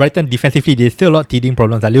Brighton defensively, there's still a lot of teething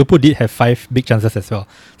problems. Liverpool did have 5 big chances as well.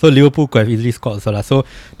 So Liverpool could have easily scored also. So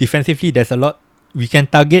defensively, there's a lot. We can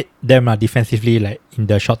target them defensively like in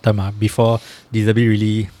the short term before Deserby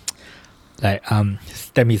really like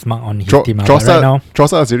stamp his mark on his team. But right now,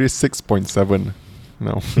 Trossard is already 6.7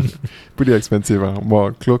 now. Pretty expensive.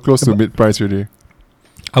 More close to mid price really.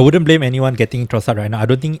 I wouldn't blame anyone getting Trossard right now. I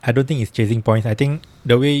don't think he's chasing points. I think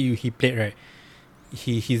the way he played, right,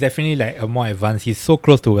 he's definitely like a more advanced. He's so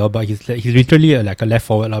close to Welbeck. He's literally like a left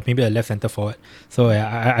forward, maybe a left centre forward. So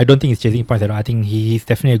I don't think he's chasing points at all. I think he's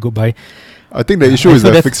definitely a good buy. I think the issue is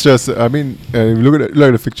the fixtures. I mean, if you look at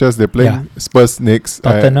the fixtures, they're playing Spurs next,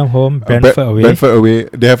 Tottenham home, Brentford away. Brentford away.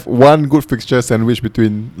 They have 1 good fixture sandwich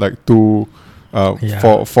between like 2,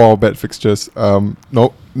 4 bad fixtures.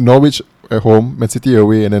 Norwich at home, Man City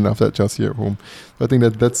away, and then after that Chelsea at home. So I think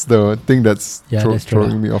that's the thing that's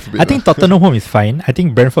throwing me off a bit. I think Tottenham home is fine. I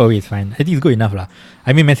think Brentford away is fine. I think it's good enough lah.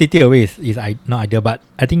 I mean, Man City away is not ideal, but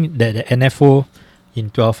I think that the NFO in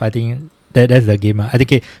 12, I think that's the game. I think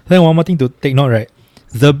okay. Then one more thing to take note, right?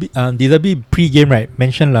 Deserby pre-game, right,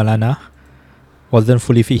 mentioned Lallana wasn't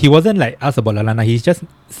fully fit. He wasn't like asked about Lallana. He's just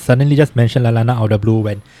suddenly just mentioned Lallana out of the blue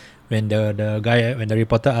when the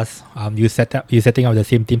reporter asked, you setting up the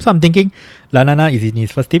same team. So I'm thinking Lallana is in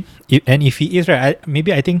his first team. And if he is, right,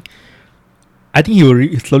 I think he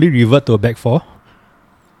will slowly revert to a back 4.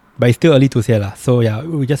 But it's still early to say lah. So yeah,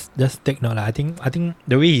 we just take note lah. I think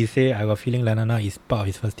the way he say, I got feeling Lallana is part of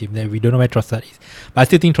his first team. Then we don't know where Trossard is, but I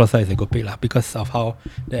still think Trossard is a good pick lah because of how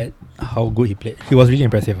good he played. He was really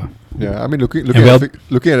impressive. Yeah, I mean looking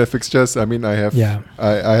at the fixtures, I mean I have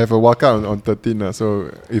a walkout on 13.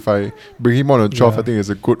 So if I bring him on 12, I think it's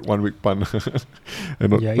a good 1 week punt.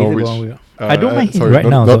 And Norwich. I don't mind him right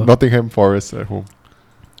now. Nottingham Forest at home.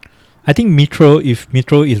 I think if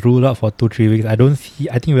Mitro is ruled out for 2-3 weeks,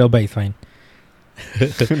 I think Welbeck is fine.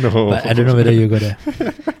 No. But I don't know whether you go there.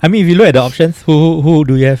 I mean, if you look at the options, who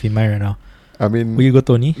do you have in mind right now? I mean, will you go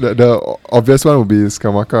Tony? The obvious one would be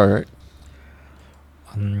Skamaka, right?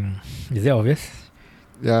 Is it obvious?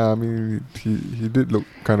 Yeah, I mean, he did look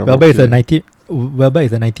kind of Welbeck is a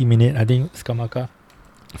 90-minute. I think Skamaka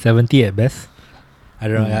 70 at best. I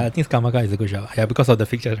don't know. I think Skamaka is a good shot. Yeah, because of the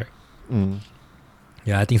fixtures, right?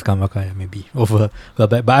 Yeah, I think Skamaka maybe over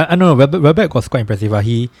Welbeck. But I don't know, Welbeck was quite impressive.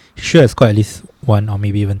 He should have scored at least 1 or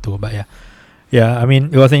maybe even 2. But yeah, I mean,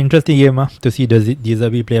 it was an interesting game to see the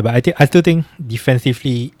Deserby play. But I still think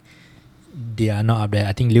defensively, they are not up there.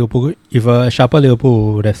 I think Liverpool, if a sharper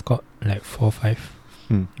Liverpool would have scored like 4 or 5.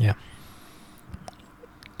 Yeah.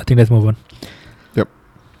 I think let's move on. Yep.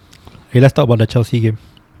 Okay, let's talk about the Chelsea game.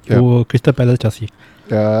 Yep. Crystal Palace Chelsea.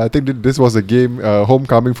 I think this was a game,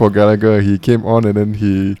 homecoming for Gallagher. He came on and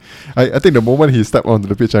then I think the moment he stepped onto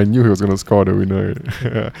the pitch, I knew he was going to score the winner.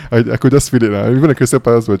 I could just feel it. Even the Crystal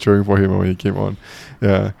Palace were cheering for him when he came on.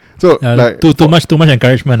 Yeah. So too much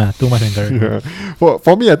encouragement. Too much encouragement. Yeah.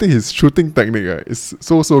 For me, I think his shooting technique is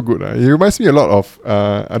so good. He reminds me a lot of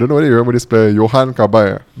I don't know whether you remember this player, Johan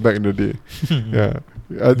Kabay, back in the day. Yeah.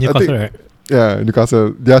 Newcastle, I think, right? Yeah,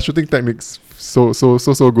 Newcastle. Their shooting techniques so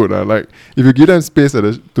good. Like if you give them space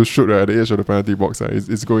to shoot at the edge of the penalty box,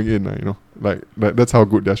 it's going in. Like that's how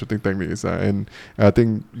good their shooting technique is. And I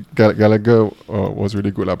think Gallagher was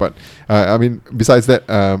really good. But I mean, besides that,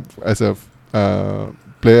 as a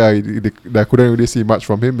player I couldn't really see much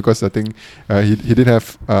from him because I think he didn't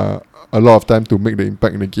have a lot of time to make the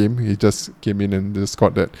impact in the game. He just came in and just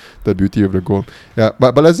scored the beauty of the goal. Yeah,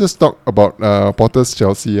 but let's just talk about Potter's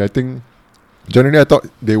Chelsea. I think generally I thought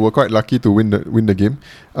they were quite lucky to win the game.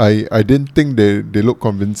 I didn't think they looked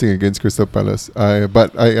convincing against Crystal Palace.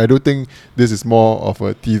 But I do think this is more of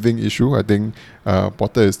a teething issue. I think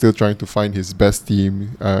Potter is still trying to find his best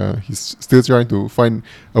team. He's still trying to find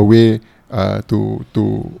a way to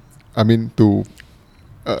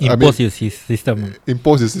impose his system.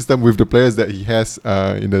 impose his system with the players that he has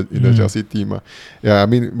in the Chelsea team. I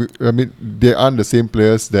mean they aren't the same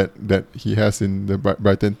players that he has in the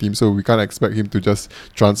Brighton team, so we can't expect him to just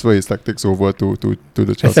transfer his tactics over to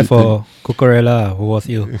the Chelsea Except for team. Cucurella, who was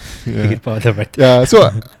ill. Yeah,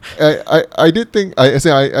 so I did think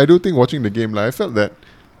I do think watching the game, like, I felt that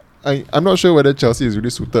I'm not sure whether Chelsea is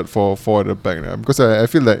really suited for the back because I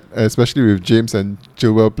feel like, especially with James and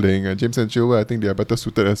Chilwell playing, James and Chilwell, I think they are better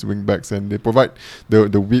suited as wing backs and they provide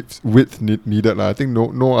the width needed. I think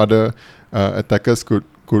no other attackers could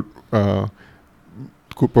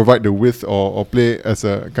provide the width or play as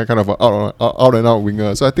a kind of a out and out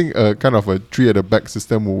winger. So I think kind of a 3 at the back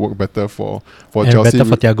system will work better for and Chelsea. better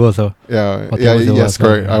for Thiago also. Yes,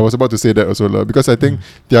 correct. I was about to say that also, because I think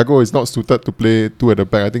Thiago is not suited to play 2 at the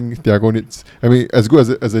back. I think Thiago needs, as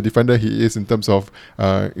good as a defender he is in terms of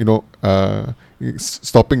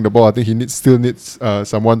stopping the ball, I think he still needs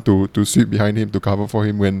someone to sweep behind him to cover for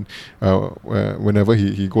him whenever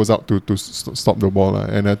he goes out to stop the ball.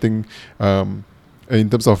 And I think in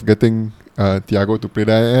terms of getting Thiago to play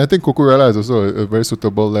there, and I think Cucurella is also a very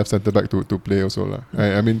suitable left centre back to play also.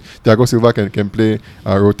 I mean, Thiago Silva can play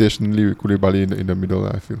rotationally with Koulibaly in the middle,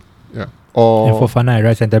 I feel. Yeah. Or and Fofana at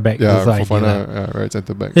right centre back. Yeah, also Fofana right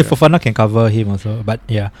centre back. Fofana can cover him also, but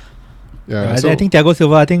yeah. Yeah. I think Thiago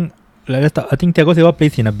Silva. I think Thiago Silva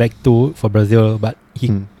plays in a back 2 for Brazil, but he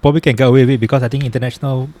probably can get away with it because I think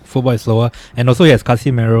international football is slower, and also he has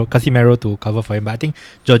Casemiro to cover for him. But I think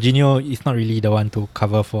Jorginho is not really the one to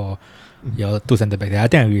cover for your 2 centre back there. I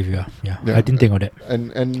think I agree with you. Yeah. I didn't think of that.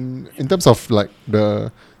 And in terms of like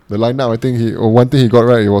the lineup, I think one thing he got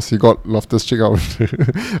right was he got Loftus-Cheek out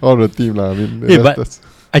of the team. I mean, but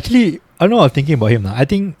actually, I don't know what I was thinking about him now. I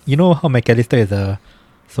think you know how McAllister is a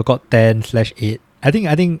so-called 10/8. I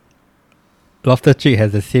think Loftus-Cheek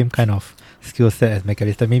has the same kind of skill set as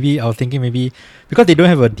McAllister. Maybe I was thinking because they don't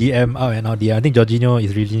have a DM out and out DM. I think Jorginho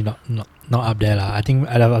is really not up there lah. I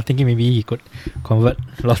was thinking maybe he could convert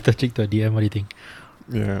Loftus-Cheek to a DM. What do you think?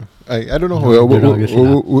 Yeah, I don't know.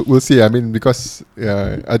 We'll see. I mean, because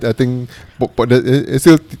I think it's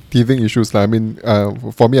still teething issues. I mean,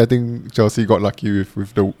 for me, I think Chelsea got lucky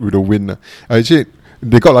with the win. Actually,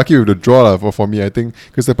 they got lucky with the draw for me. I think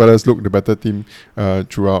Crystal Palace looked the better team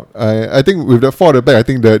throughout. I think with the 4 at the back, I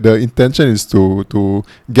think the intention is to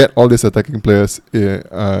get all these attacking players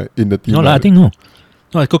in the team. I think no.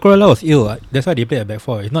 No, Cucurella was ill. That's why they played at back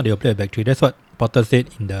 4. If not, they'll play at back 3. That's what Potter said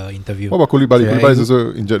in the interview. What about Koulibaly? So Koulibaly is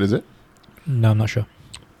also injured, is it? No, I'm not sure.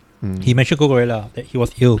 He mentioned Cucurella that he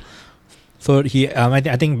was ill. So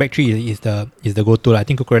I think back 3 is the go-to. I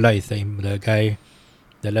think Cucurella is the guy,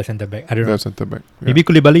 the left centre back. I don't know. Left centre back. Yeah. Maybe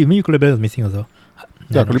Koulibaly was missing also.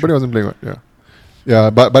 Yeah, Koulibaly wasn't playing. Yeah.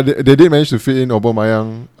 Yeah, but they did manage to fit in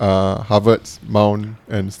Aubameyang, Havertz, Mount,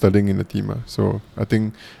 and Sterling in the team. So I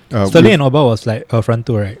think Sterling and Aubameyang was like a front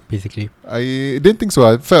 2, right? Basically. I didn't think so.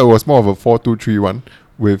 I felt it was more of a 4-2-3-1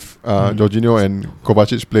 with Jorginho and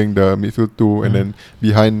Kovacic playing the midfield 2, and then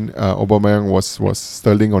behind Aubameyang was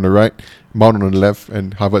Sterling on the right, Mount on the left,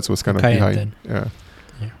 and Havertz was kind of behind.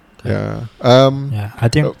 Yeah. I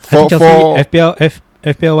think Chelsea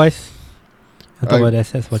FPL wise, I talk about the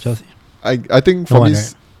assets for Chelsea. I think for me,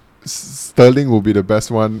 Sterling will be the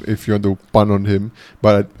best one if you want to pun on him.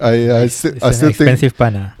 But I still think expensive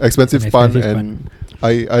pun. Expensive pun, and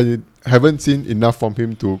I haven't seen enough from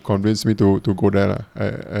him to convince me to go there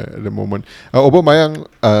at the moment. Aubameyang,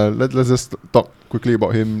 let's just talk quickly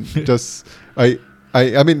about him. Just I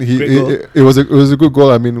mean it was a good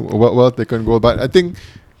goal. I mean well taken goal. But I think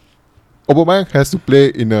Aubameyang has to play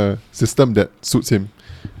in a system that suits him.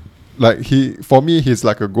 Like for me, he's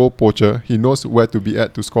like a goal poacher. He knows where to be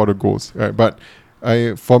at to score the goals, right? But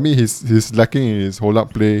for me, he's lacking in his hold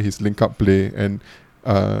up play, his link up play, and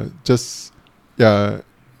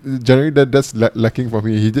generally that's lacking for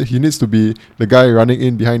me. He needs to be the guy running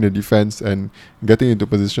in behind the defense and getting into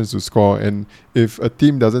positions to score. And if a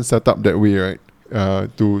team doesn't set up that way, right,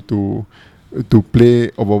 to play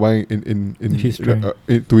Aubameyang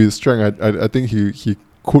to his strength, I think he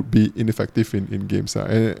could be ineffective in games,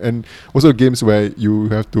 and also games where you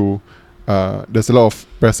have to there's a lot of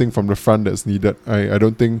pressing from the front that's needed. I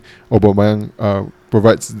don't think Aubameyang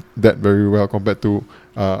provides that very well compared to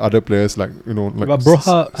other players like But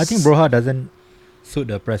Broha, I think Broha doesn't suit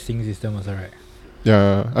the pressing system also, right?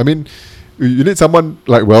 Yeah, I mean, you need someone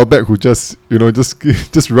like Welbeck who just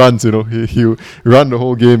just runs. He run the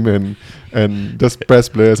whole game and just press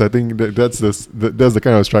players. I think that's the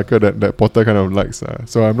kind of striker that Potter kind of likes.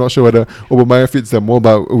 So I'm not sure whether Aubameyang fits them more,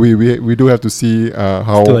 but we do have to see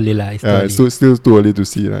how. It's too early, lah. It's still too early to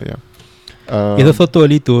see, yeah. It's also too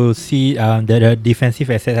early to see the defensive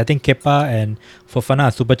assets. I think Kepa and Fofana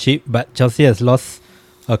are super cheap, but Chelsea has lost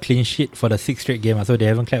a clean sheet for the 6th straight game, so they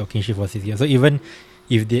haven't cleared a clean sheet for 6 games. So even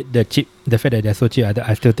if the fact that they're so cheap,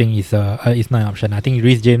 I still think it's not an option. I think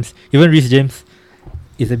Reece James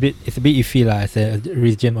is a bit iffy lah as a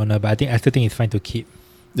Reece James owner, but I still think it's fine to keep.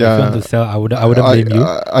 Yeah, if you want to sell, I wouldn't blame you.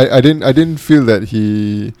 I didn't feel that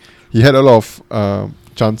he had a lot of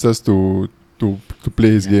chances to play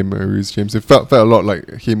his game. Reece James, it felt a lot like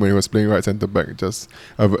him when he was playing right centre back, just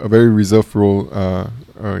a very reserved role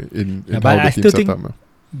in how the team set up.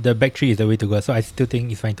 The back three is the way to go, so I still think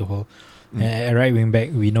it's fine to hold. At right wing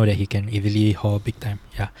back, we know that he can easily hold big time.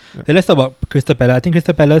 Yeah. So let's talk about Crystal Palace. I think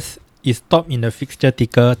Crystal Palace is top in the fixture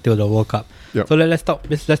ticker till the World Cup. Yep. So let's talk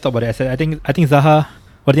about the asset. I think Zaha.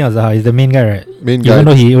 What do you think of Zaha? He's the main guy, right? Guy. Even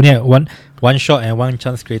though he only had one shot and one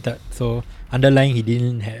chance created, so underlying he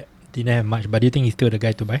didn't have much. But do you think he's still the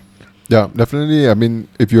guy to buy? Yeah, definitely. I mean,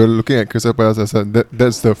 if you're looking at Crystal Palace asset,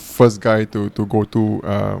 that's the first guy to go to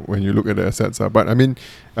when you look at the assets. But I mean,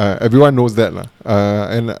 everyone knows that.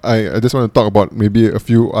 And I just want to talk about maybe a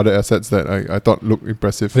few other assets that I thought looked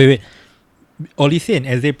impressive. Wait. Olise and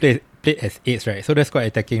Eze played as 8s, right? So that's quite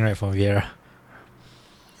attacking, right, from Vieira.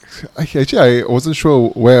 Actually, I wasn't sure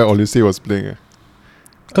where Olise was playing.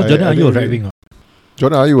 Because Jordan Ayew was right wing.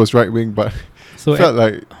 Jordan Ayew was right wing, but so felt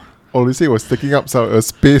like Olise was taking up some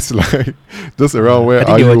space like just around where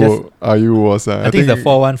Ayew was. I think it's the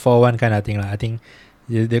 4-1-4-1 kind of thing. I think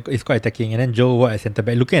it's quite attacking. And then Joe worked at centre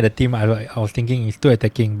back. Looking at the team, I was thinking it's still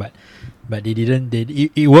attacking, but they didn't.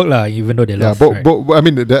 It worked even though they lost. Yeah, but I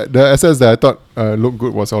mean the assets that I thought looked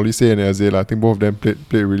good was Olise and Eze. I think both of them played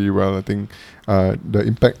really well. I think the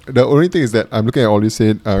impact. The only thing is that I'm looking at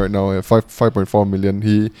Olise right now at 5.4 million.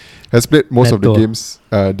 He has played most of the games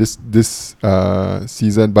this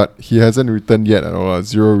season, but he hasn't returned yet at all.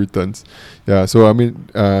 0 returns. Yeah, so I mean,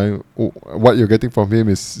 what you're getting from him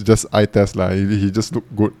is just eye test lah. He just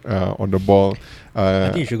looked good on the ball. I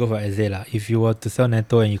think you should go for Eze lah. If you were to sell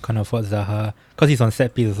Neto and you can't afford Zaha, because he's on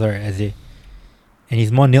set piece also, right, Eze, and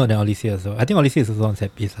he's more nailed than Olise also. I think Olise is also on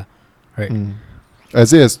set piece right?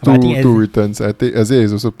 Eze has two returns. I think Eze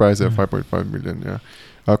is also priced at 5.5 million. Yeah.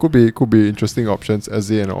 Could be interesting options,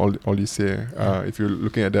 Eze and Olise, if you're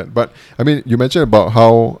looking at that. But I mean, you mentioned about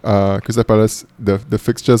how Crystal Palace the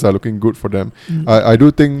fixtures are looking good for them. I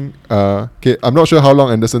do think I'm not sure how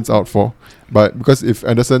long Anderson's out for, but because if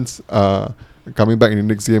Anderson's coming back in the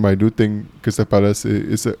next game, I do think Crystal Palace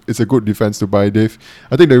is a good defense to buy. I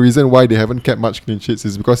think the reason why they haven't kept much clean sheets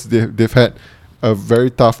is because they've had a very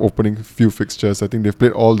tough opening few fixtures. I think they've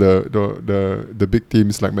played all the big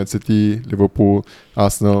teams like Man City, Liverpool,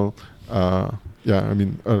 Arsenal. I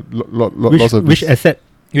mean, lots of which asset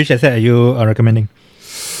are you recommending?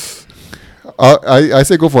 I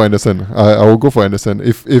say go for Anderson. I will go for Anderson.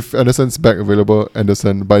 If Anderson's back available,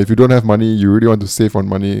 Anderson. But if you don't have money, you really want to save on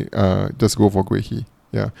money, just go for Guehi.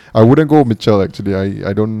 Yeah, I wouldn't go Mitchell actually.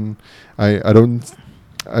 I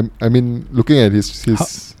mean, looking at his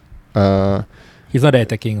he's not that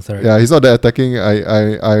attacking, sorry. Yeah, he's not that attacking.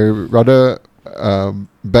 I rather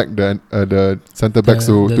back the centre backs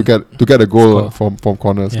to get a goal from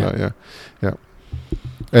corners. Yeah.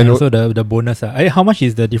 And also the bonus. How much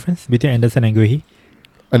is the difference between Anderson and Guehi?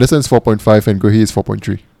 Anderson's 4.5 and Guehi is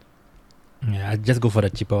 4.3. Yeah, I just go for the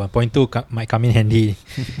cheaper one. 0.2 might come in handy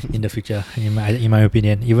in the future, in my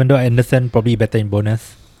opinion. Even though Anderson probably better in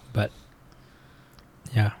bonus, but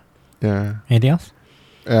yeah. Anything else?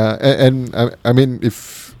 And I mean,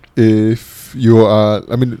 if you are,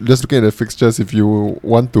 I mean, just looking at the fixtures, if you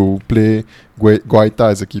want to play Guaita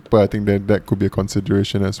as a keeper, I think that could be a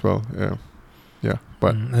consideration as well. Yeah.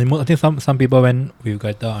 But I think some people went with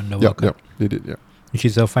Guaita on the World Cup. Yeah, they did. Yeah, which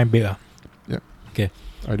is a fine bet. Yeah. Okay.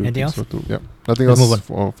 I do Anything think else? so too. Yeah. Nothing Let's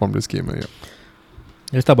else from this game. Yeah.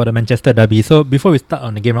 Let's talk about the Manchester derby. So before we start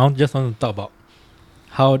on the game, I just want to talk about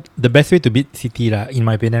how the best way to beat City, in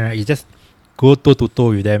my opinion, right, is just go toe to toe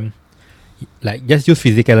with them. Like just use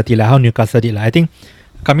physicality, like how Newcastle did. I think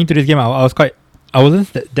coming to this game, I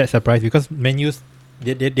wasn't that surprised because Man U's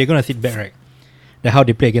they're gonna sit back, right? Like how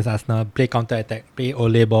they play against Arsenal, play counter attack, play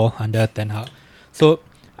Ole ball under Ten Hag. So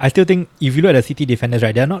I still think if you look at the City defenders,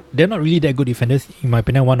 right, they're not really that good defenders in my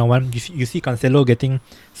opinion. 1-on-1, you see Cancelo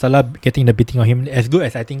Salah getting the beating on him. As good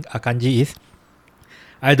as I think Akanji is,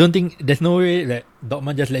 I don't think there's no way that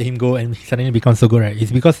Dortmund just let him go and he suddenly becomes so good, right?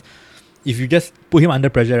 It's because if you just put him under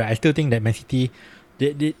pressure, right, I still think that Man City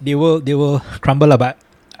they will crumble lah. But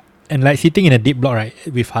and like sitting in a deep block, right,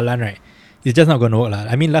 with Haaland, right, it's just not going to work lah.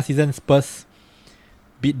 I mean, last season Spurs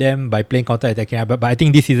beat them by playing counter attacking, but I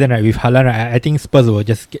think this season, right, with Haaland, right, I think Spurs will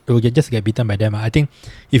just get beaten by them. I think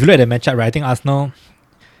if you look at the matchup, right, I think Arsenal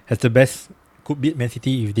has the best, could beat Man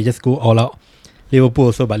City if they just go all out. Liverpool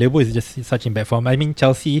also, but Liverpool is just such in bad form. I mean,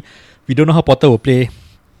 Chelsea, we don't know how Potter will play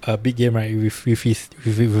a big game, right, with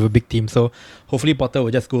a big team. So hopefully Potter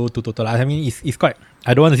will just go to total. I mean, it's quite.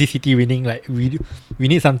 I don't want to see City winning. Like we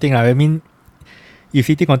need something. I mean, if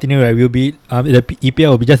City continue, right, we'll be the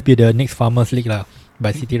EPL will just be the next Farmers League lah.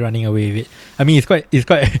 By City running away with it. I mean, it's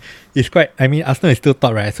quite. I mean, Arsenal is still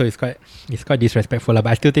top, right? So it's quite disrespectful lah. But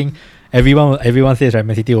I still think everyone says, right,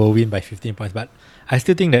 Man City will win by 15 points. But I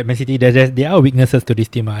still think that Man City there are weaknesses to this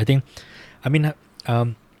team. I think. I mean,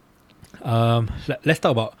 let's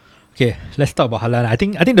talk about Haaland. I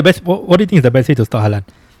think the best. What do you think is the best way to stop Haaland?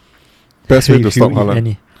 Best way to stop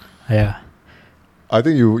Haaland. Yeah. I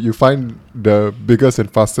think you find the biggest and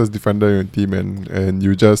fastest defender in your team and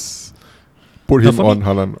you just put him on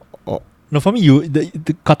Haaland. No, for me,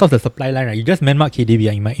 the cut off the supply line, right? You just man mark KDB,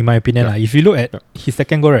 in my opinion. Yeah. If you look at his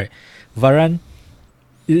second goal, right, Varane,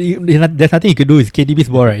 there's nothing he could do. It's KDB's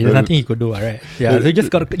ball, right? There's nothing he could do, right? Yeah, so you just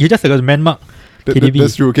got to man mark KDB.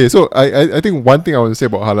 That's true. Okay, so I think one thing I want to say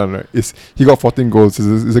about Haaland, right, is he got 14 goals.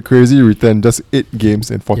 It's a crazy return, just 8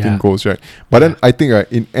 games and 14 goals, right? But then I think, right,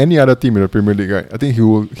 in any other team in the Premier League, right, I think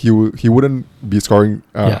he wouldn't be scoring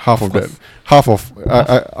half of that.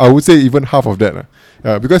 I would say even half of that.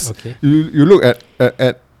 Because you look at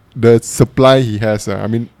the supply he has. I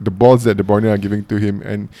mean, the balls that De Bruyne are giving to him,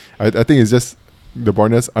 and I think it's just De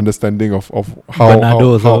Bruyne's understanding of how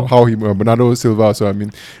Bernardo Silva. So I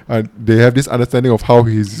mean, they have this understanding of how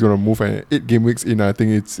he's gonna move. And 8 game weeks in, I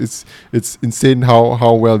think it's insane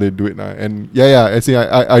how well they do it now. And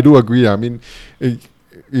I do agree. I mean,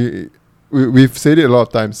 we've said it a lot of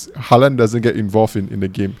times. Haaland doesn't get involved in the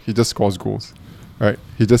game. He just scores goals. Right,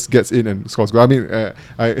 he just gets in and scores goals. I mean,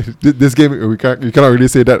 this game you cannot really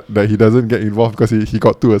say that he doesn't get involved because he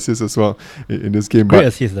got 2 assists as well in this game. Great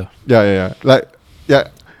assists though. Yeah.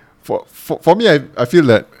 For me, I feel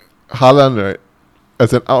that Haaland, right,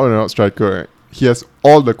 as an out and out striker, right, he has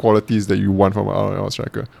all the qualities that you want from an out and out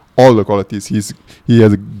striker. All the qualities. He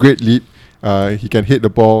has a great lead. He can hit the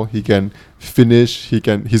ball. He can finish.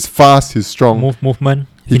 He's fast. He's strong. Movement.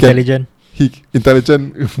 Intelligent.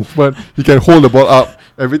 Intelligent movement. He can hold the ball up.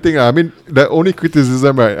 Everything. I mean, the only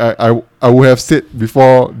criticism, right, I would have said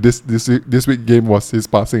before this week game was his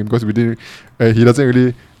passing, because we didn't. He doesn't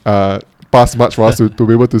really pass much for us to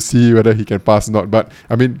be able to see whether he can pass or not. But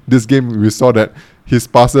I mean, this game we saw that his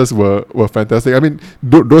passes were fantastic. I mean,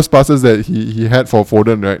 those passes that he had for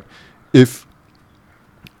Foden, right?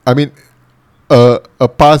 A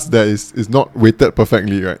pass that is not weighted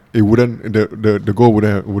perfectly, right? It wouldn't, the goal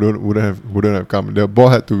wouldn't have come. The ball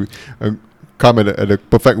had to come at a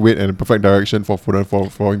perfect weight and a perfect direction for Foden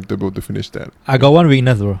for him to be able to finish that. I got one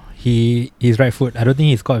weakness, bro. His right foot. I don't think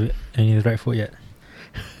he's caught in his right foot yet.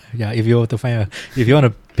 Yeah, if you want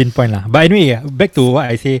to pinpoint lah. But anyway, back to what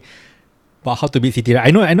I say about how to beat City. Right?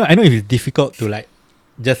 I know if it's difficult to like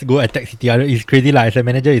just go attack City. It's crazy lah. As a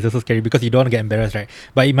manager, it's also scary because you don't want to get embarrassed, right?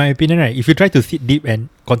 But in my opinion, right, if you try to sit deep and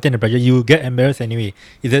contain the pressure, you get embarrassed anyway.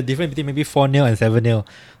 It's a difference between maybe 4-0 and 7-0.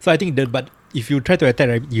 So I think but if you try to attack,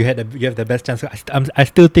 right, you have the best chance. I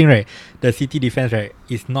still think, right, the City defense, right,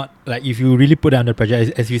 is not like, if you really put it under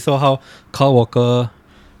pressure, as we saw how Kyle Walker,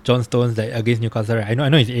 John Stones, like against Newcastle, right? I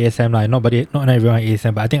know it's ASM lah. Not everyone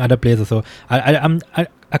ASM, but I think other players also.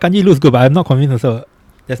 Akanji looks good, but I'm not convinced also.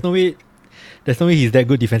 There's no way he's that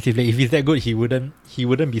good defensively. If he's that good, he wouldn't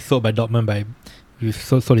be sold by Dortmund with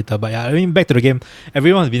so little. But yeah, I mean, back to the game.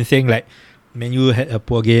 Everyone's been saying like Man U had a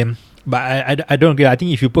poor game, but I don't agree. I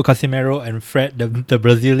think if you put Casemiro and Fred, the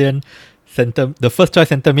Brazilian center, the first choice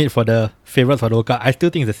centre mid for the favourites for the World Cup, I still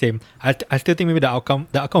think it's the same. I still think maybe the outcome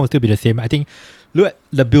will still be the same. I think look at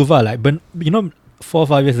the Bilva, like 4 or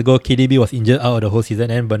 5 years ago, KDB was injured out of the whole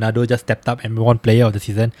season, and Bernardo just stepped up and won player of the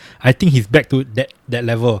season. I think he's back to that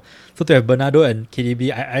level. So to have Bernardo and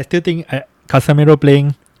KDB, I still think Casemiro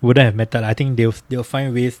playing wouldn't have mattered. I think they'll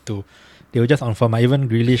find ways to. They were just on form. Even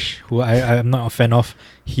Grealish, who I'm not a fan of,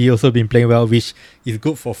 he also been playing well, which is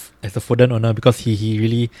good as a Foden owner, because he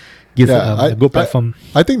really gives a good platform.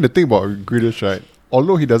 I think the thing about Grealish, right,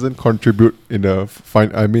 although he doesn't contribute in the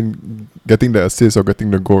getting the assist or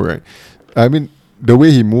getting the goal, right? I mean, the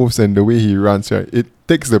way he moves and the way he runs, right, it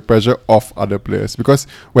takes the pressure off other players, because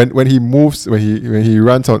when he moves, when he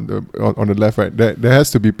runs on the left, right, there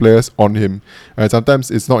has to be players on him.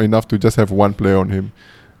 Sometimes it's not enough to just have one player on him.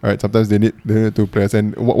 Right, sometimes they need two players,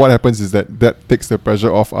 and what happens is that takes the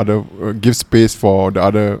pressure off other, gives space for the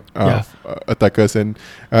other attackers, and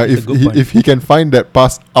if he can find that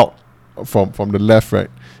pass out from the left, right,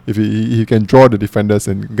 if he can draw the defenders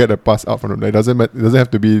and get a pass out from the left, it doesn't have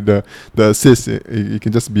to be the assist. It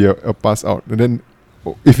can just be a pass out, and then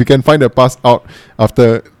if he can find a pass out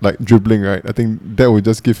after like dribbling, right, I think that will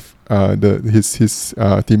just give his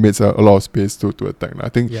teammates a lot of space to attack. I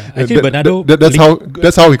think actually Bernardo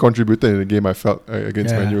that's how he contributed in the game. I felt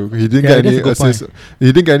against Man U. He didn't get any assists.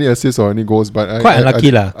 He didn't get any assists or any goals, but quite unlucky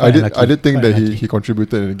lah. I did think that he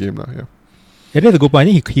contributed in the game lah. Yeah. Yeah, that's a good point.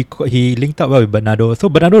 I think he linked up well with Bernardo. So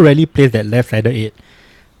Bernardo rarely plays that left-sided 8.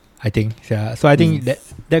 I think. Yeah. So I think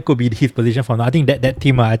that could be his position for now. I think that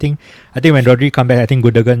team. I think when Rodri come back, I think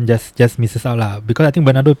Gundogan just misses out lah, because I think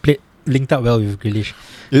Bernardo linked up well with Grealish.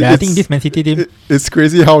 I think this Man City team. It's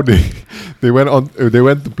crazy how they went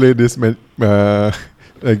to play this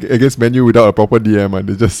against Man U without a proper DM, and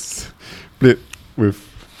they just played with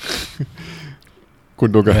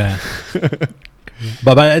Gundogan. Yeah.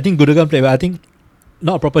 but I think Gundogan played. But I think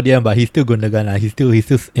not a proper DM, but he's still Gundogan lah. He's still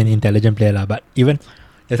an intelligent player lah. But even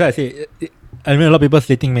that's why I say, I mean, a lot of people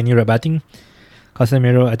slating Man U, right? But I think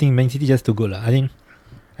Casemiro, I think Man City just too good lah. I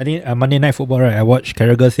think Monday Night Football, right, I watched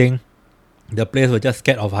Carragher saying the players were just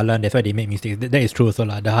scared of Haaland. That's why they make mistakes. That is true also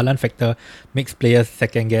lah. The Haaland factor makes players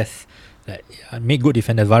second guess. Like, make good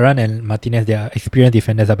defenders. Varane and Martinez, they are experienced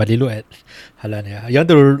defenders, but they look at Haaland. Yeah. You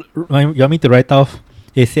want me to write off,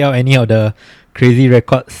 say out any of the crazy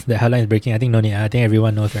records that Haaland is breaking? I think no need. I think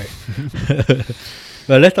everyone knows, right?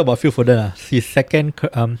 But let's talk about Phil Foden.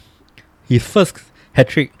 His first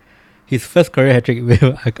hat-trick, his first career hat-trick.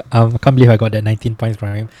 I can't believe I got that 19 points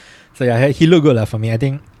from him. So yeah, he looked good for me. I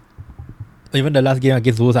think even the last game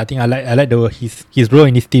against Wolves, I think I like his role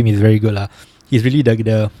in his team is very good He's really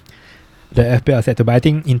the FPL set to. But I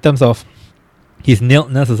think in terms of his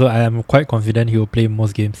nailedness also, I am quite confident he will play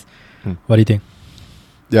most games. What do you think?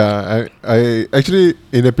 Yeah, I actually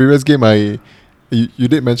in the previous game you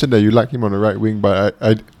did mention that you like him on the right wing, but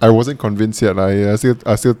I wasn't convinced yet. I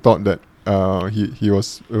still thought that he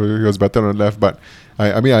was better on the left, but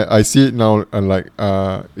I see it now,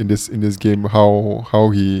 in this game how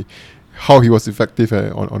he was effective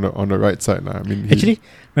on the right side. I mean, actually,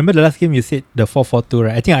 remember the last game you said the 4-4-2,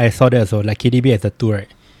 right? I think I saw that also, like KDB as a 2, right?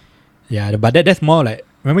 Yeah, but that's more like,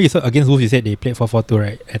 remember you saw against Wolves, you said they played 4-4-2,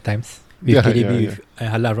 right? At times with KDB with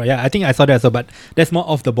Haaland, right? Yeah, I think I saw that also, but that's more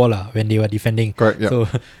off the ball when they were defending. Correct. Yeah. So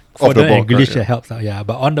Foden and Grealish helps. Yeah,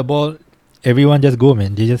 but on the ball, everyone just go,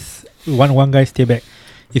 man. They just one guy stay back.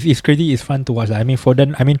 It's crazy. It's fun to watch. I mean,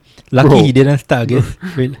 Foden. I mean, lucky he didn't start against.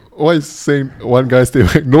 Why is saying one guy stay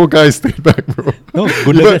back? No guy stay back, bro. No,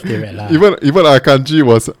 Gundogan stay back lah. Even Akanji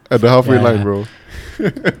was at the halfway line, bro.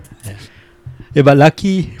 Yeah, but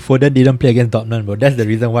lucky Foden didn't play against Dortmund, bro. That's the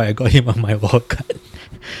reason why I got him on my wildcard.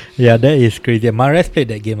 Yeah, that is crazy. Mahrez played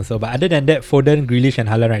that game also, but other than that, Foden, Grealish, and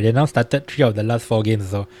Haaland, right? They now started 3 of the last 4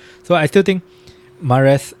 games also. So I still think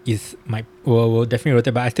Mahrez will definitely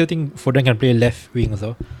rotate, but I still think Foden can play left wing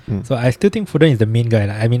also. So I still think Foden is the main guy.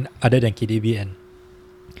 I mean, other than KDB, and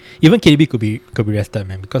even KDB could be rested,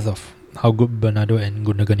 man, because of how good Bernardo and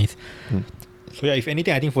Gundogan is. So yeah, if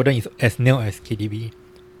anything, I think Foden is as nailed as KDB.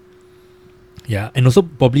 Yeah, and also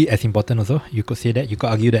probably as important also. You could say that, you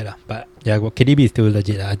could argue that, but yeah, KDB is still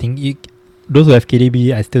legit. I think those who have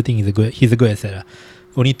KDB, I still think he's a good asset.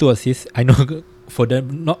 Only 2 assists. I know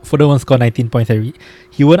Foden won't score 19 points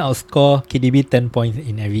he won't outscore KDB 10 points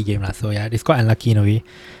in every game. So yeah, it's quite unlucky in a way.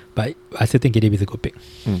 But I still think KDB is a good pick.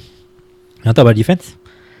 Now talk about defense.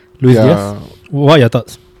 Luis Diaz. What are your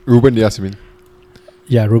thoughts? Ruben Diaz, you mean?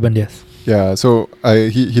 Yeah, Ruben Diaz. Yeah, so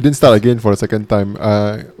he didn't start again for the second time.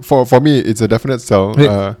 For me, it's a definite sell.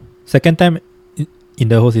 Wait, second time in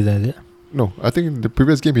the whole season, is it? No, I think the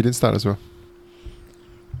previous game he didn't start as well.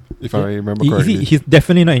 If I remember correctly. He's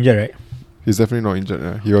definitely not injured, right? He's definitely not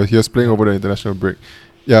injured. Yeah. He was playing over the international break.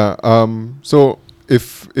 Yeah. So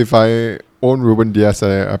if I own Ruben Diaz,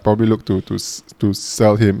 I probably look to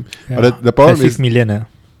sell him. Yeah. But the problem is 6 million.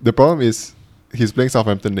 The problem is he's playing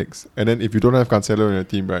Southampton next, and then if you don't have Cancelo in your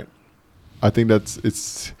team, right? I think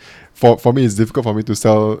it's for me. It's difficult for me to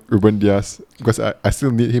sell Ruben Diaz because I still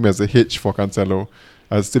need him as a hedge for Cancelo.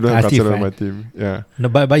 I still don't have Still Cancelo in fine. my team. Yeah. No,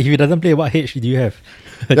 but if he doesn't play, what H do you have?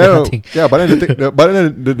 Yeah, Nothing. but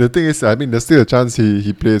then the thing is, I mean, there's still a chance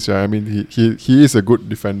he plays. Yeah? I mean, he is a good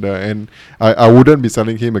defender, and I wouldn't be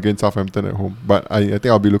selling him against Southampton at home, but I think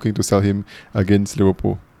I'll be looking to sell him against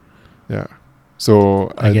Liverpool. Yeah.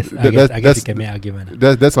 So I guess you can make argument.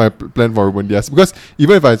 That's my plan for Ruben Dias, because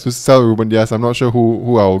even if I sell Ruben Dias, I'm not sure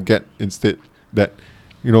who I'll get instead that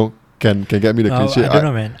can get me the clean sheet. I don't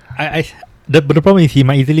know, man. The problem is he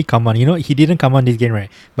might easily come on. He didn't come on this game, right?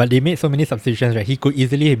 But they made so many substitutions, right? He could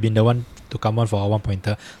easily have been the one to come on for a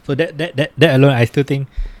 1-pointer. So that alone, I still think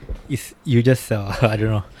is you just sell. I don't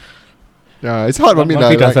know. Yeah, it's hard for me.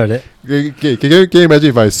 Can you imagine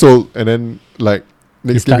if I sold and then like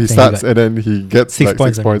next game he starts and then he gets 6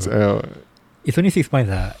 points? 6 points. It's only 6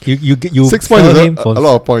 points. You 6 points is a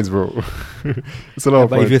lot of points, bro. It's a lot of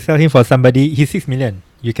but points. If you sell him for somebody, he's 6 million.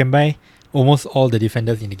 You can buy almost all the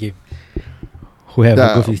defenders in the game who have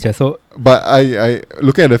a good fixture. So, but I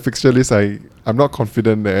looking at the fixture list, I'm not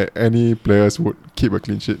confident that any players would keep a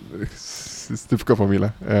clean sheet. It's difficult for me,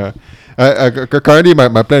 lah. Currently,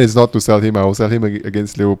 my plan is not to sell him. I will sell him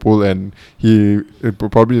against Liverpool, and it will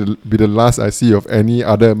probably be the last I see of any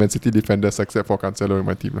other Man City defenders except for Cancelo in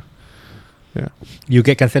my team, lah. Yeah. You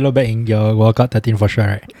get Cancelo back in your World Cup 13 for sure,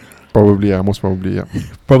 right? Probably, yeah. Most probably, yeah.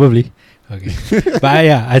 Probably. Okay. But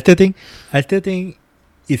yeah, I still think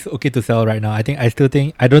it's okay to sell right now. I think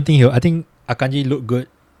Akanji looked good,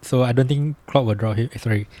 so I don't think Klopp will drop him.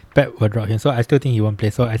 Sorry, Pep will drop him. So I still think he won't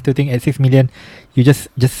play. So I still think at 6 million, you just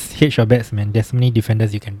hedge your bets, man. There's so many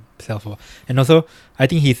defenders you can sell for, and also I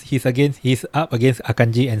think he's up against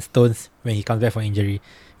Akanji and Stones when he comes back from injury,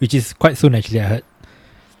 which is quite soon actually. I heard.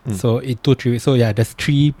 So it 2-3 weeks. So yeah, there's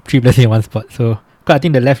three players in one spot. So I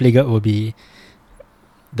think the left leg will be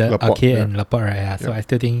the Laporte, Ake and Laporte, right? Yeah. So I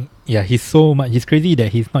still think, he's crazy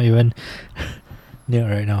that he's not even near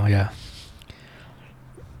right now. Yeah.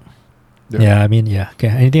 I mean, okay.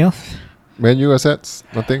 Anything else? Man U assets,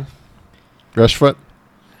 nothing. Rashford,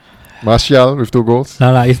 Martial with 2 goals.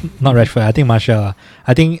 No, it's not Rashford. I think Martial.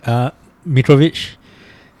 I think Mitrovic.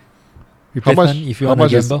 How much? If you want to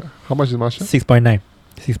gamble? How much is Martial? 6.9.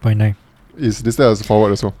 6.9. Is this as a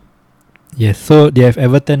forward also? Yes. So they have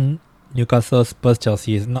Everton, Newcastle, Spurs,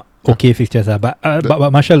 Chelsea. It's not okay fixtures, but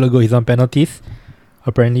Martial look good. He's on penalties.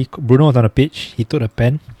 Apparently, Bruno was on the pitch. He took the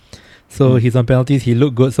pen. So he's on penalties. He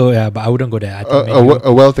looked good. So but I wouldn't go there. I think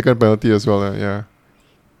a well taken penalty as well. Yeah.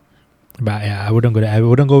 But I wouldn't go there. I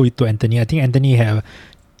wouldn't go to Anthony. I think Anthony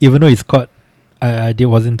even though he scored, I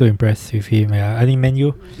wasn't too impressed with him. Yeah, I think Man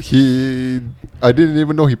U. I didn't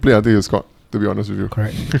even know he played until he scored. To be honest with you.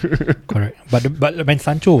 Correct. But when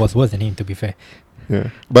Sancho was worse than him, to be fair. Yeah.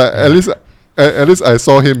 But at least I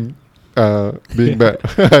saw him being bad.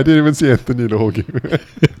 I didn't even see Anthony the whole game.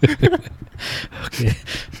 Okay.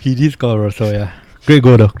 He did score also, yeah. Great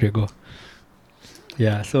goal though, great goal.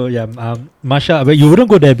 Yeah, so Martial, but you wouldn't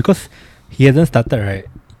go there because he hasn't started, right?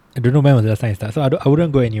 I don't know when was the last time he started, so I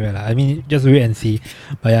wouldn't go anywhere. I mean, just wait and see.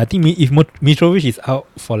 But I think if Mitrovic is out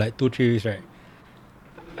for like 2-3 weeks, right?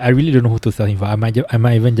 I really don't know who to sell him for. I might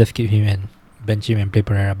even just keep him and bench him and play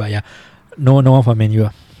Pereira. But yeah, no one for Man U.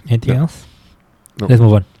 Anything else? No. Let's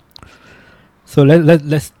move on. So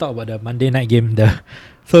let's talk about the Monday night game.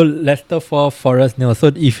 So Leicester 4, Forest 0.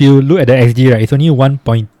 So if you look at the XG, right, it's only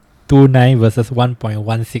 1.29 versus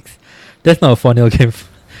 1.16. That's not a 4-0 game,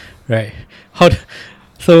 right?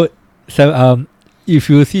 So if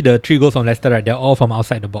you see the 3 goals from Leicester, right, they're all from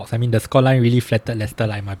outside the box. I mean, the scoreline really flattered Leicester,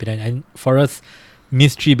 like, in my opinion. And Forest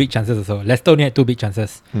missed 3 big chances also. Leicester only had 2 big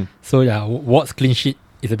chances. So yeah, Watt's clean sheet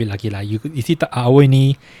is a bit lucky. You see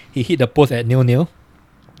Awoni, he hit the post at 0-0.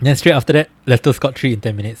 Then straight after that, Leicester scored 3 in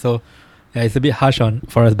 10 minutes. So yeah, it's a bit harsh on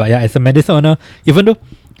Forest. But yeah, as a Madison owner, even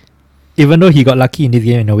though he got lucky in this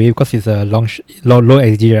game in a way because it's a low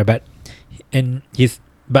XG, right?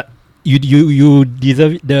 But you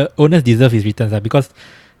deserve, the owners deserve his returns, because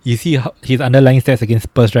you see his underlying stats against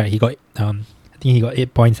Spurs, right? He got I think he got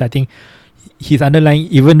 8 points. I think his underlying,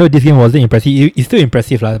 even though this game wasn't impressive, it's still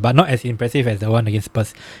impressive, but not as impressive as the one against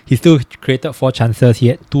Spurs. He still created 4 chances. He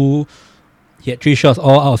had 3 shots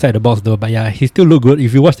all outside the box though. But yeah, he still looked good.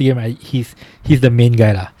 If you watch the game, right, he's the main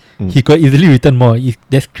guy. He could easily return more.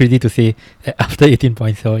 That's crazy to say after 18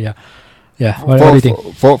 points. So yeah. What do you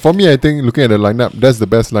think? For me, I think looking at the lineup, that's the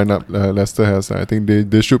best lineup Leicester has. I think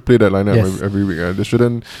they should play that lineup every week. They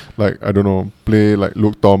shouldn't, I don't know, play like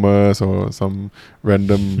Luke Thomas or some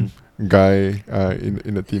random guy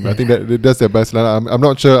in the team. I think that's their best line. I'm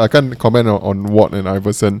not sure. I can't comment on Watt and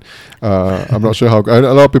Iverson. I'm not sure how.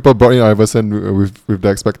 A lot of people brought in Iverson with the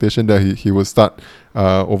expectation that he will start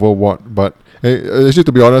over Watt. But actually,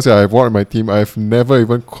 to be honest, I have Watt in my team. I've never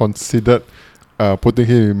even considered putting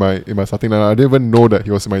him in my starting line. I didn't even know that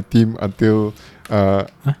he was in my team until I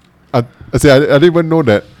didn't even know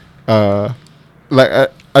that.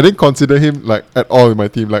 I didn't consider him like at all in my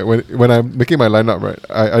team. Like when I'm making my lineup, right,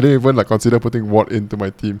 I didn't even like consider putting Watt into my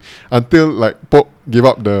team until like Pope gave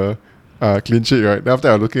up the clean sheet, right. Then after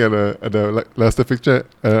I'm looking at the like Leicester fixture,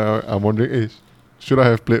 I'm wondering, hey, should I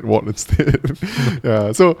have played Watt instead?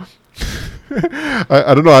 Yeah, so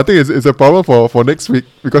I don't know. I think it's a problem for next week,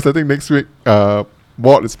 because I think next week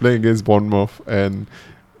Watt is playing against Bournemouth and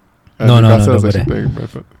Newcastle is actually playing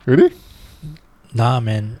Brentford. Really? Nah,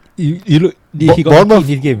 man. You look. He got Bournemouth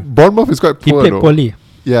in this game. Bournemouth is quite He poor played though. poorly.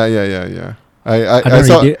 Yeah.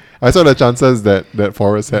 I saw the chances that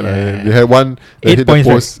Forest had. Yeah. They had one that 8 hit points,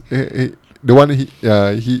 the post. The one he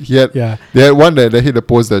had. Yeah. They had one that hit the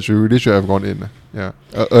post that really should have gone in. Yeah,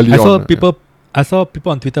 early on. I saw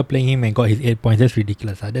people on Twitter playing him and got his 8 points. That's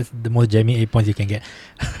ridiculous. That's the most jammy 8 points you can get.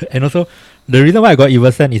 And also, the reason why I got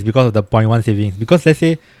Iverson is because of the 0.1 savings. Because let's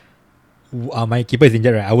say my keeper is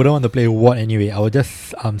injured, right? I wouldn't want to play Watt anyway. I would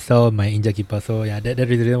just sell my injured keeper. So yeah, that is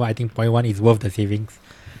the reason why I think 0.1 is worth the savings.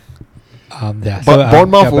 Yeah. But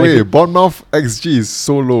Bournemouth XG is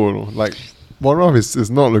so low. Like Bournemouth is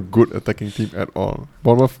not a good attacking team at all.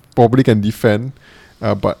 Bournemouth probably can defend,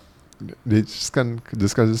 but they just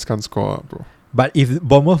can't score, bro. But if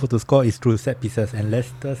Bournemouth were to score, it's through set pieces, and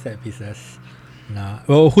Leicester set pieces. Nah.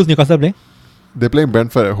 Well, who's Newcastle playing? They're playing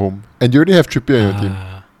Brentford at home, and you already have Trippier in your team.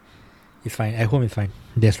 It's fine. At home, it's fine.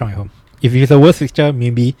 They're strong at home. If it's a worse fixture,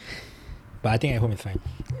 maybe. But I think at home, it's fine.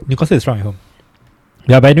 Newcastle is strong at home.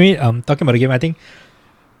 Yeah, by the way, talking about the game, I think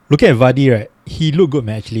looking at Vardy, right, he looked good,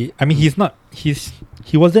 man, actually. I mean,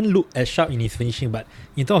 he wasn't look as sharp in his finishing, but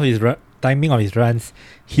in terms of his timing of his runs,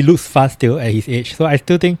 he looks fast still at his age. So I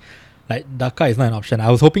still think like Daka is not an option.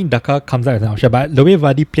 I was hoping Daka comes out as an option, but the way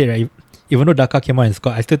Vardy played, right, even though Daka came out and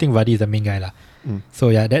scored, I still think Vardy is the main guy, lah. So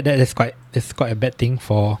yeah, that's quite a bad thing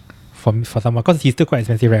for someone, because he's still quite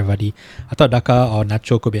expensive, right, Vardy. I thought Daka or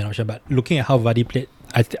Nacho could be an option, but looking at how Vardy played,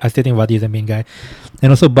 I still think Vardy is the main guy.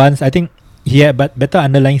 And also Barnes, I think he had better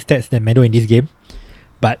underlying stats than Meadow in this game,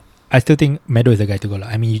 but I still think Meadow is the guy to go.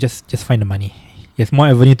 I mean, you just find the money. He has more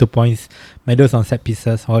avenue to points. Meadow's on set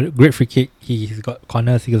pieces, or great free kick. He's got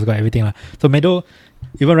corners. He's got everything. So Meadow,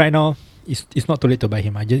 even right now, it's not too late to buy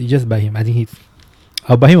him. You just buy him. I think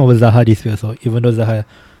I'll buy him over Zaha this week. So even though Zaha,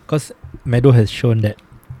 because Meadow has shown that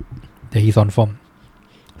he's on form.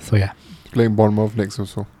 So yeah. Playing Bournemouth next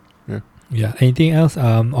also. Yeah. Anything else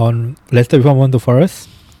on Leicester before we move on to Forest?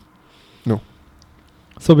 No.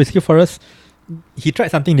 So basically Forest, he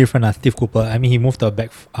tried something different. Steve Cooper. I mean, he moved to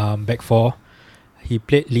back four. He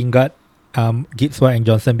played Lingard, Gibbs White and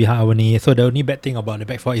Johnson behind Awani. So the only bad thing about the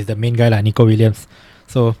back four is the main guy, like Nico Williams.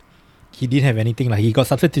 So he didn't have anything. Like he got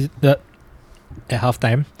substituted at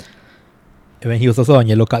halftime when he was also on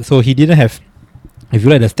yellow card. So he didn't have. If you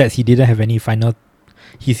look at the stats, he didn't have any final.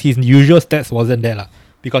 His usual stats wasn't there,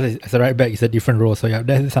 because as a right back, it's a different role. So yeah,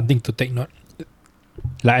 that's something to take note.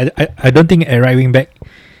 Like I don't think at right wing back,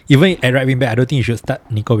 even at right wing back, I don't think you should start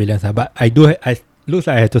Nico Williams. But I looks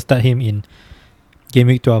like I have to start him in game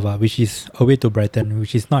week 12, which is away to Brighton,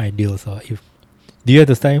 which is not ideal. So do you have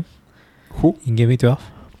to start him? Who? In game week 12?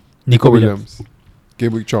 Nico Williams.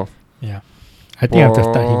 Game week 12. Yeah. I think I have to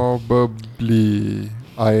start him. Probably.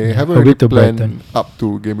 I haven't really planned Brighton up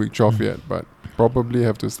to game week 12 yet, but probably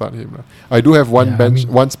have to start him. I do have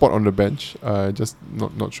one spot on the bench. Just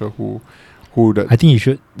not sure who that. I think you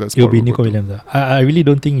should. It will be Nico Williams. I really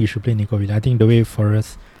don't think you should play Nico Williams. I think the way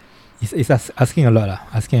Forest is asking a lot.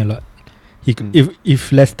 Asking a lot.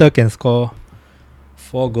 If Leicester can score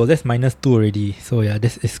 4 goals, that's -2 already. So yeah,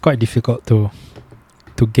 it's quite difficult to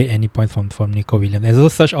get any points from Nico Williams. As though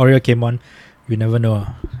Serge Aurier came on, you never know.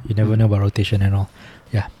 You never know about rotation and all.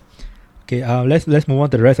 Yeah. Okay. Let's move on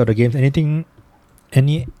to the rest of the games. Anything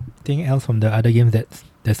else from the other games that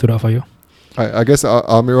stood out for you? I guess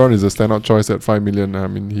Almiron is a standout choice at 5 million. I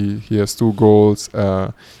mean, he has 2 goals.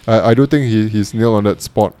 I do think he's nailed on that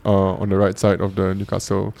spot on the right side of the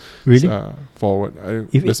Newcastle forward.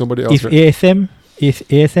 There's somebody else. If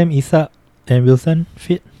ASM, Isak and Wilson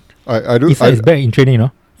fit, Isak is back in training,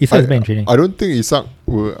 no? Isak is back in training. I don't think Isak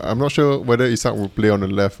will. I'm not sure whether Isak will play on the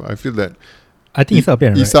left. I feel that. I think Isak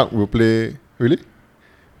play. Isak will play. Really?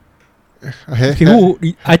 I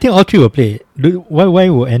think all 3 will play. Why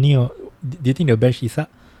will any? Do you think they'll bench Isak?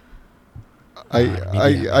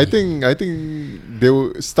 I think they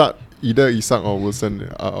will start either Isak or Wilson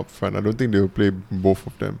are up front. I don't think they will play both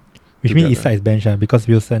of them. Which means Isak is bench because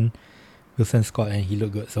Wilson scored and he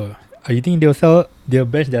looked good. So you think they'll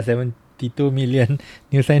bench their 72 million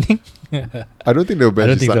new signing? I don't think they'll bench I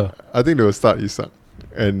don't think Isak. so. I think they will start Isak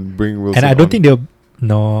and bring Wilson. And I don't on. think they'll.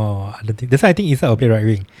 No, I don't think. That's why I think Isak will play right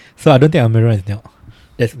wing. So I don't think Almiron is now.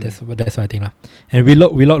 That's what I think lah. And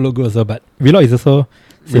Willock look good also, but Willock is also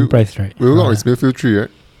same price, right? Willock is midfield 3, right?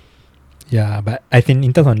 Yeah, but I think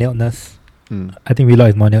in terms of nailedness, I think Willock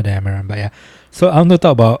is more nailed than Almiron. But yeah, so I want to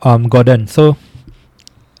talk about Gordon. So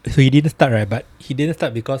he didn't start, right? But he didn't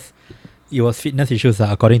start because it was fitness issues,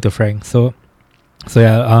 according to Frank. So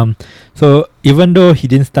yeah, so even though he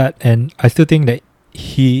didn't start, and I still think that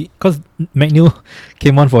because McNeil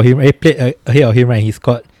came on for him, he played ahead of him, right? He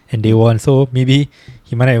scored and they won, so maybe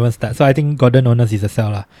he might not even start. So I think Gordon owners is a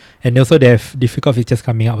sell lah. And also they have difficult fixtures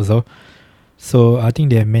coming up also. So I think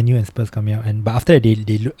they have Man U and Spurs coming up. But after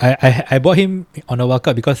that, I bought him on a World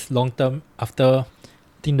Cup because long term after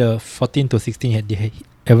I think the 14 to 16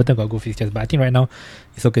 Everton got good fixtures. But I think right now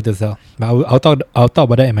it's okay to sell. But I'll talk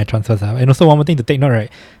about that in my transfers. And also one more thing to take note,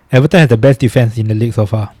 right? Everton has the best defense in the league so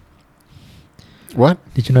far. What?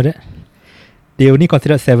 Did you know that? They only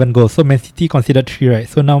considered 7 goals. So Man City considered 3, right?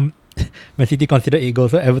 So now Man City considered 8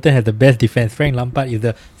 goals. So Everton has the best defense. Frank Lampard is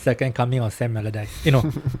the second coming of Sam Allardyce.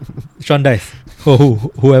 Sean Dice.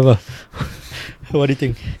 Whoever. What do you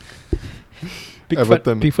think?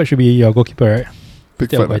 Pickford should be your goalkeeper, right?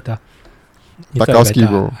 Pickford. Tarkowski,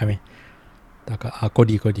 bro. I mean,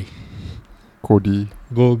 Cody.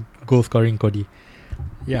 Goal scoring Cody.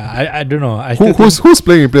 Yeah, I don't know. Who's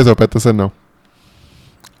playing in place of Patterson now?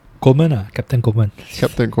 Coleman, Captain Coleman.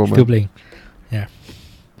 Captain Coleman. Still playing. Yeah.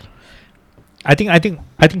 I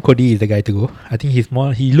think Cody is the guy to go. I think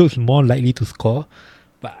he looks more likely to score.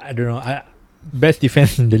 But I don't know. Best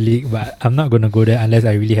defense in the league, but I'm not gonna go there unless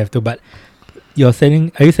I really have to. But are you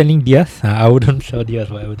selling Diaz? I wouldn't sell Diaz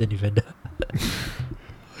for Everton defender.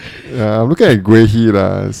 Yeah, I'm looking at Guehi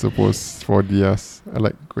I suppose, for Diaz. I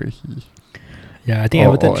like Guehi. Yeah, I think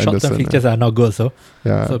Everton short-term fixtures are not good. So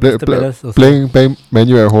yeah, so playing Man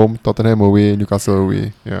U at home, Tottenham away, Newcastle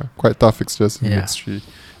away. Yeah, quite tough fixtures in next 3.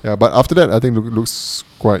 Yeah, but after that, I think looks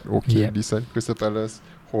quite okay, decent. Crystal Palace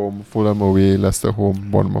home, Fulham away, Leicester home,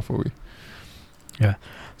 Bournemouth away. Yeah.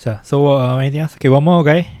 So anything else? Okay, one more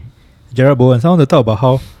guy, Gerard Bowen. So I want to talk about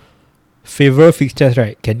how favourable fixtures,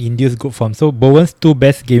 right, can induce good form. So Bowen's 2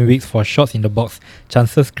 best game weeks for shots in the box,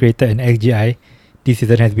 chances created, and XGI this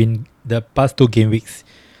season has been the past 2 game weeks.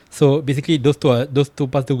 So basically, those two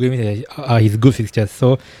past 2 game weeks are his good fixtures.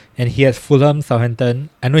 So and he has Fulham, Southampton.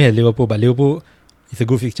 I know he has Liverpool, but Liverpool is a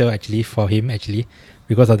good fixture actually for him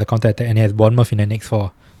because of the counter attack, and he has Bournemouth in the next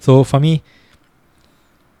 4. So for me,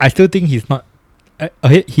 I still think he's not.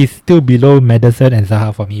 He's still below Maddison and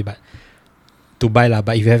Zaha for me, but to buy lah.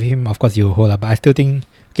 But if you have him, of course you hold lah. But I still think.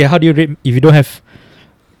 Okay, how do you rate if you don't have?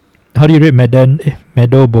 How do you rate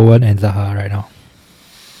Meadow, Bowen, and Zaha right now?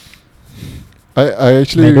 I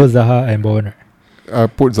actually Meadow, Zaha, and Bowen. Right? I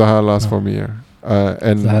put Zaha last for me.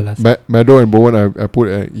 And Zaha Meadow and Bowen I put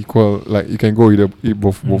at equal. Like you can go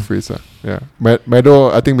both ways. Yeah,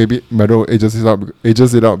 Meadow, I think maybe Meadow ages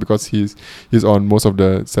it out because he's on most of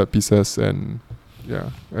the set pieces, and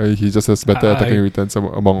he just has better attacking returns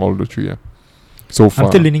among all the 3. Yeah, so far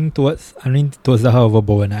I'm still leaning towards Zaha over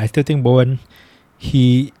Bowen. I still think Bowen.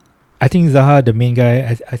 I think Zaha the main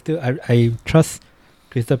guy. I trust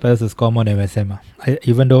Crystal Palace to score more than West Ham.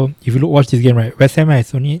 Even though if you watch this game, right, West Ham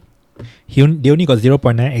has they only got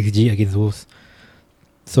 0.9 XG against Wolves.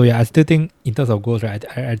 So yeah, I still think in terms of goals, right,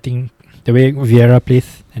 I think the way Vieira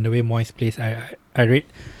plays and the way Moyes plays, I rate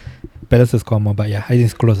Palace to score more. But yeah, I think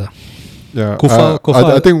it's closer. Yeah, Kufa,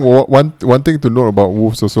 I think one thing to note about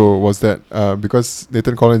Wolves also was that because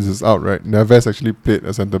Nathan Collins is out, right, Neves actually played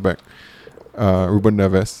a centre back, Ruben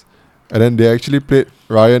Neves, and then they actually played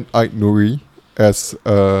Ryan Aït-Nouri as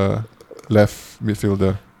a left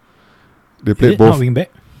midfielder. They played both. Not wing back?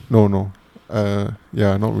 No.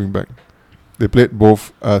 Not wing back. They played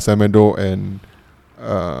both Semedo and.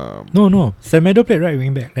 No. Semedo played right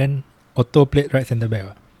wing back. Then Otto played right centre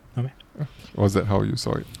back. Was that how you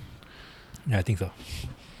saw it? Yeah, I think so.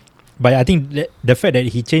 But I think the fact that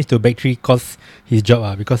he changed to back 3 cost his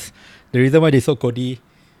job. Because the reason why they sold Cody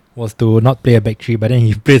was to not play a back 3, but then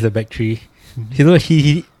he plays a back 3. So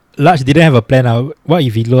he Large didn't have a plan. What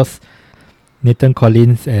if he lost Nathan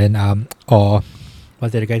Collins and or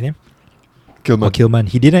what's that guy's name? Kilman.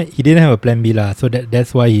 He didn't have a plan B lah. So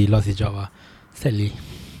that's why he lost his job. Sadly.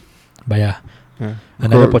 But yeah.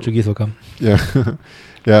 Another Portuguese will come. Yeah.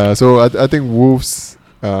 Yeah. So I think Wolves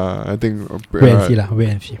I think Wait and see lah. Wait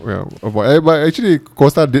and see. yeah, but actually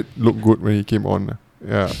Costa did look good when he came on.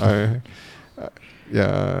 I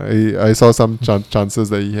saw some chances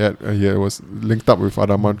that he had. He was linked up with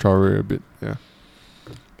Adama Traore a bit.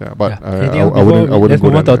 But Anything I else wouldn't. before- Let's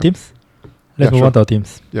move on to our team. teams. Let's move on to our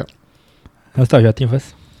teams. Yeah. I'll start with your team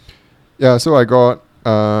first. Yeah, so I got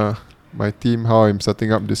my team, how I'm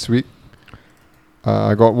setting up this week.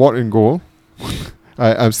 I got Watt in goal.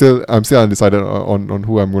 I'm still undecided on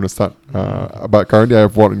who I'm going to start. But currently I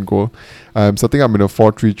have Watt in goal. I'm setting up in a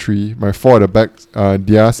 4-3-3. My 4 at the back,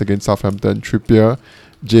 Diaz against Southampton, Trippier,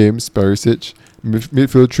 James, Perisic.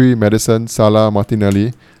 Midfield 3, Madison, Salah,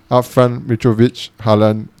 Martinelli. Up front, Mitrovic,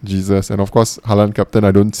 Haaland, Jesus. And of course, Haaland captain.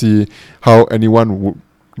 I don't see how anyone would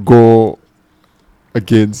go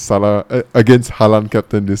against Salah, against Haaland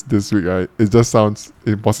captain this week. Right? It just sounds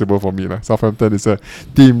impossible for me. Southampton is a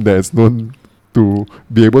team that is known to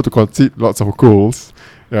be able to concede lots of goals.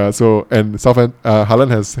 Yeah, so and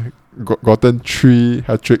Haaland has gotten 3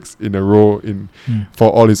 hat-tricks in a row for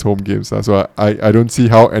all his home games. So I don't see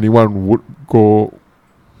how anyone would go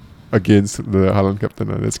against the Haaland captain.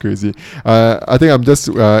 That's crazy. I think I'm just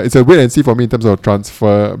it's a wait and see for me in terms of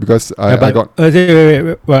transfer because I got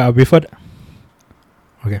wait, before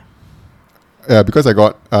okay. Yeah, because I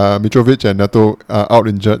got Mitrovic and Neto out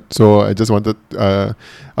injured, so I just wanted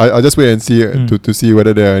I'll just wait and see to see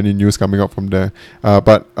whether there are any news coming up from there.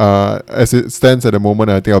 But as it stands at the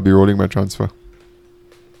moment, I think I'll be rolling my transfer.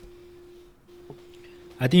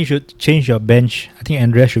 I think you should change your bench. I think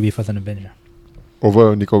Andrea should be first on the bench.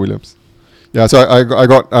 Over Nico Williams. Yeah, so I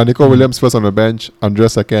got Nico Williams first on the bench, Andrea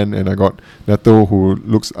second, and I got Neto who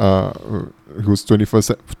looks who's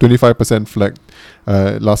 25% flagged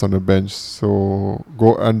last on the bench. So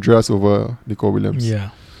go Andreas over Nico Williams.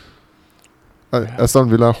 Yeah. Aston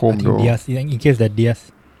Villa home though. Diaz, in case that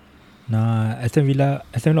Diaz. Nah, Aston Villa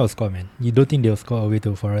will score, man. You don't think they'll score away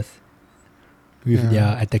to Forest with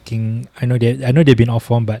their attacking? I know they've been off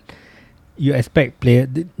form, but you expect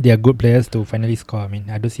they are good players to finally score. I mean,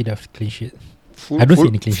 I don't see the clean sheet. I don't see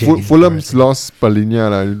any clean sheet. Fulham's lost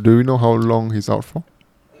Palhinha. Do you know how long he's out for?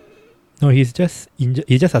 No, he's just injured.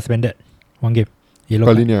 He's just suspended 1 game.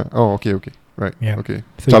 Palhinha. Oh, okay. Right. Yeah. Okay.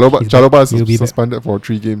 So Chalobah is suspended for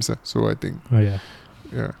 3 games. So I think. Oh yeah.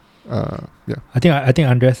 Yeah. I think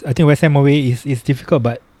Andres. I think West Ham away is difficult,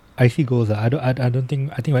 but I see goals. I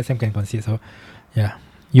think West Ham can concede. So yeah,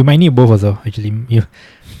 you might need both also. Actually, if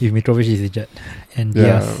Mitrovic is injured and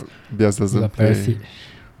Diaz doesn't play.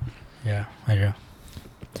 Yeah, I know.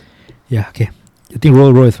 Yeah, okay. I think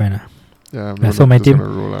roll is fine. Yeah, so my team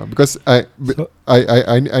because I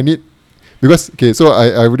need because okay, so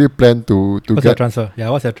I already plan to what's get your transfer. Yeah,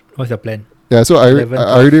 what's your plan? Yeah, so I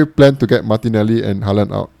already plan to get Martinelli and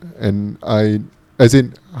Haaland out, and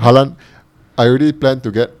Haaland. I already plan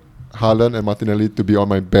to get Haaland and Martinelli to be on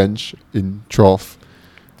my bench in 12.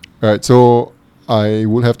 Right, so I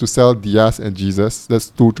will have to sell Diaz and Jesus. That's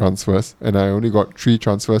 2 transfers, and I only got 3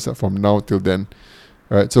 transfers from now till then.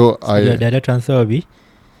 Right, so the other transfer will be.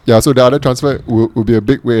 Yeah, so the other transfer will be a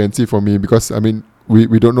big wait and see for me because I mean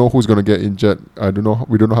we don't know who's gonna get injured.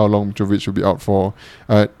 We don't know how long Mitrovic will be out for.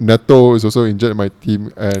 Neto is also injured in my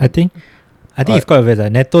team, and I think it's quite obvious.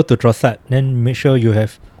 Neto to Trossard, then make sure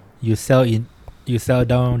you sell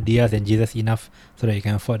down Diaz and Jesus enough so that you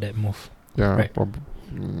can afford that move. Yeah, right.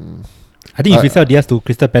 I think if you sell Diaz to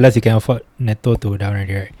Crystal Palace, you can afford Neto to down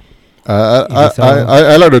already, right?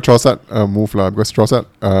 I like the Trossard move because Trossard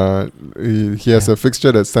he has a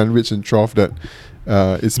fixture that's sandwiched in 12 that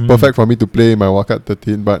is perfect for me to play in my Wildcard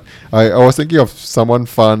 13. But I was thinking of someone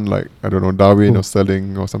fun like I don't know Darwin or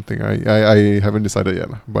Sterling or something. I haven't decided yet,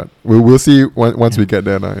 but we'll see once we get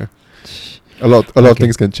there. Yeah. A lot of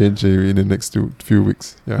things can change in the next few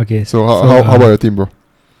weeks. Yeah. Okay. So how about your team, bro?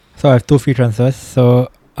 So I have 2 free transfers. So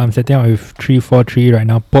I'm setting up with 3-4-3 right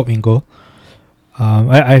now. Pope in goal.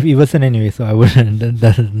 I have Everson anyway, so I wouldn't.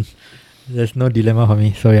 There's no dilemma for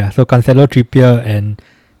me. So yeah. So Cancelo, Trippier, and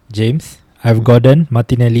James. I have Gordon,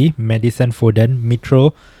 Martinelli, Madison, Foden,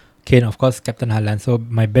 Mitro, Kane, of course, Captain Haaland. So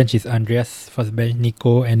my bench is Andreas first bench,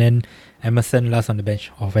 Nico, and then Emerson last on the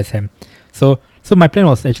bench of West Ham. So my plan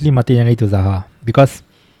was actually Martinelli to Zaha because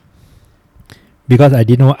I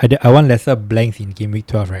didn't know I want lesser blanks in game week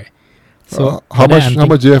 12, right? So how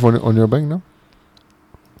much do you have on your bank now?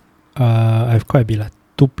 I have quite a bit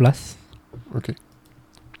 2+. Okay.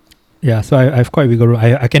 Yeah, so I have quite a big room.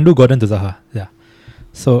 I can do Gordon to Zaha. Yeah.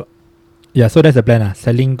 So that's the plan.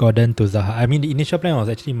 Selling Gordon to Zaha. I mean, the initial plan was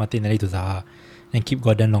actually Martinelli to Zaha and keep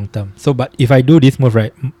Gordon long term. So, but if I do this move,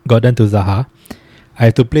 right, Gordon to Zaha, I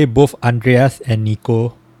have to play both Andreas and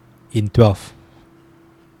Nico in 12.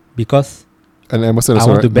 Because And Emerson I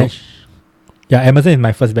also, want to right? No? bench. Yeah, Emerson is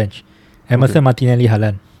my first bench. Emerson, Martinelli,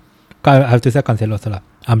 Haaland. I have to sell Cancelo also lah.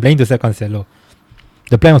 I'm planning to sell Cancelo.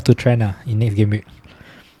 The plan was to trend in next game week.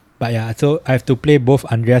 But yeah, so I have to play both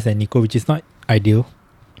Andreas and Nico, which is not ideal.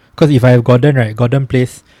 Because if I have Gordon, right, Gordon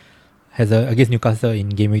plays against Newcastle in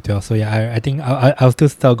game week 12. So yeah, I think I'll still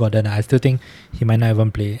sell Gordon. I still think he might not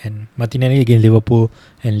even play. And Martinelli against Liverpool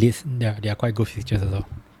and Leeds, they are quite good fixtures as well.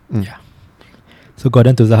 Mm. Yeah. So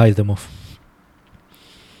Gordon to Zaha is the move.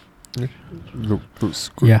 Looks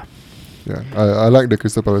good. Yeah. Yeah, I like the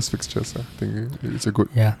Crystal Palace fixtures. I think it's a good.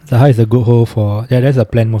 Yeah, Zaha is a good hold for. Yeah, that's a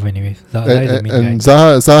planned move anyways. Zaha is the main And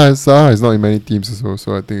guy. Zaha is not in many teams as well,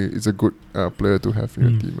 so I think it's a good player to have in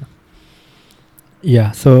your team.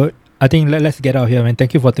 Yeah, so I think let's get out here, man.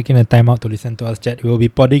 Thank you for taking the time out to listen to us chat. We will be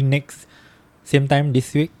podding next same time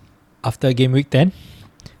this week after game week 10.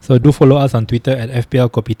 So do follow us on Twitter at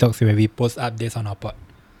FPL Copy Talks where we post updates on our pod.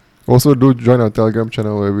 Also, do join our Telegram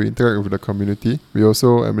channel where we interact with the community. We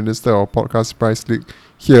also administer our podcast prize league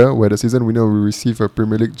here, where the season winner will receive a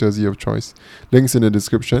Premier League jersey of choice. Links in the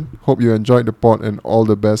description. Hope you enjoyed the pod and all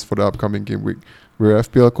the best for the upcoming game week. We're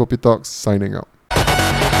FPL Copy Talks signing out.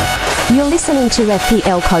 You're listening to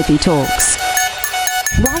FPL Copy Talks.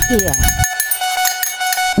 Right here.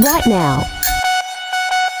 Right now.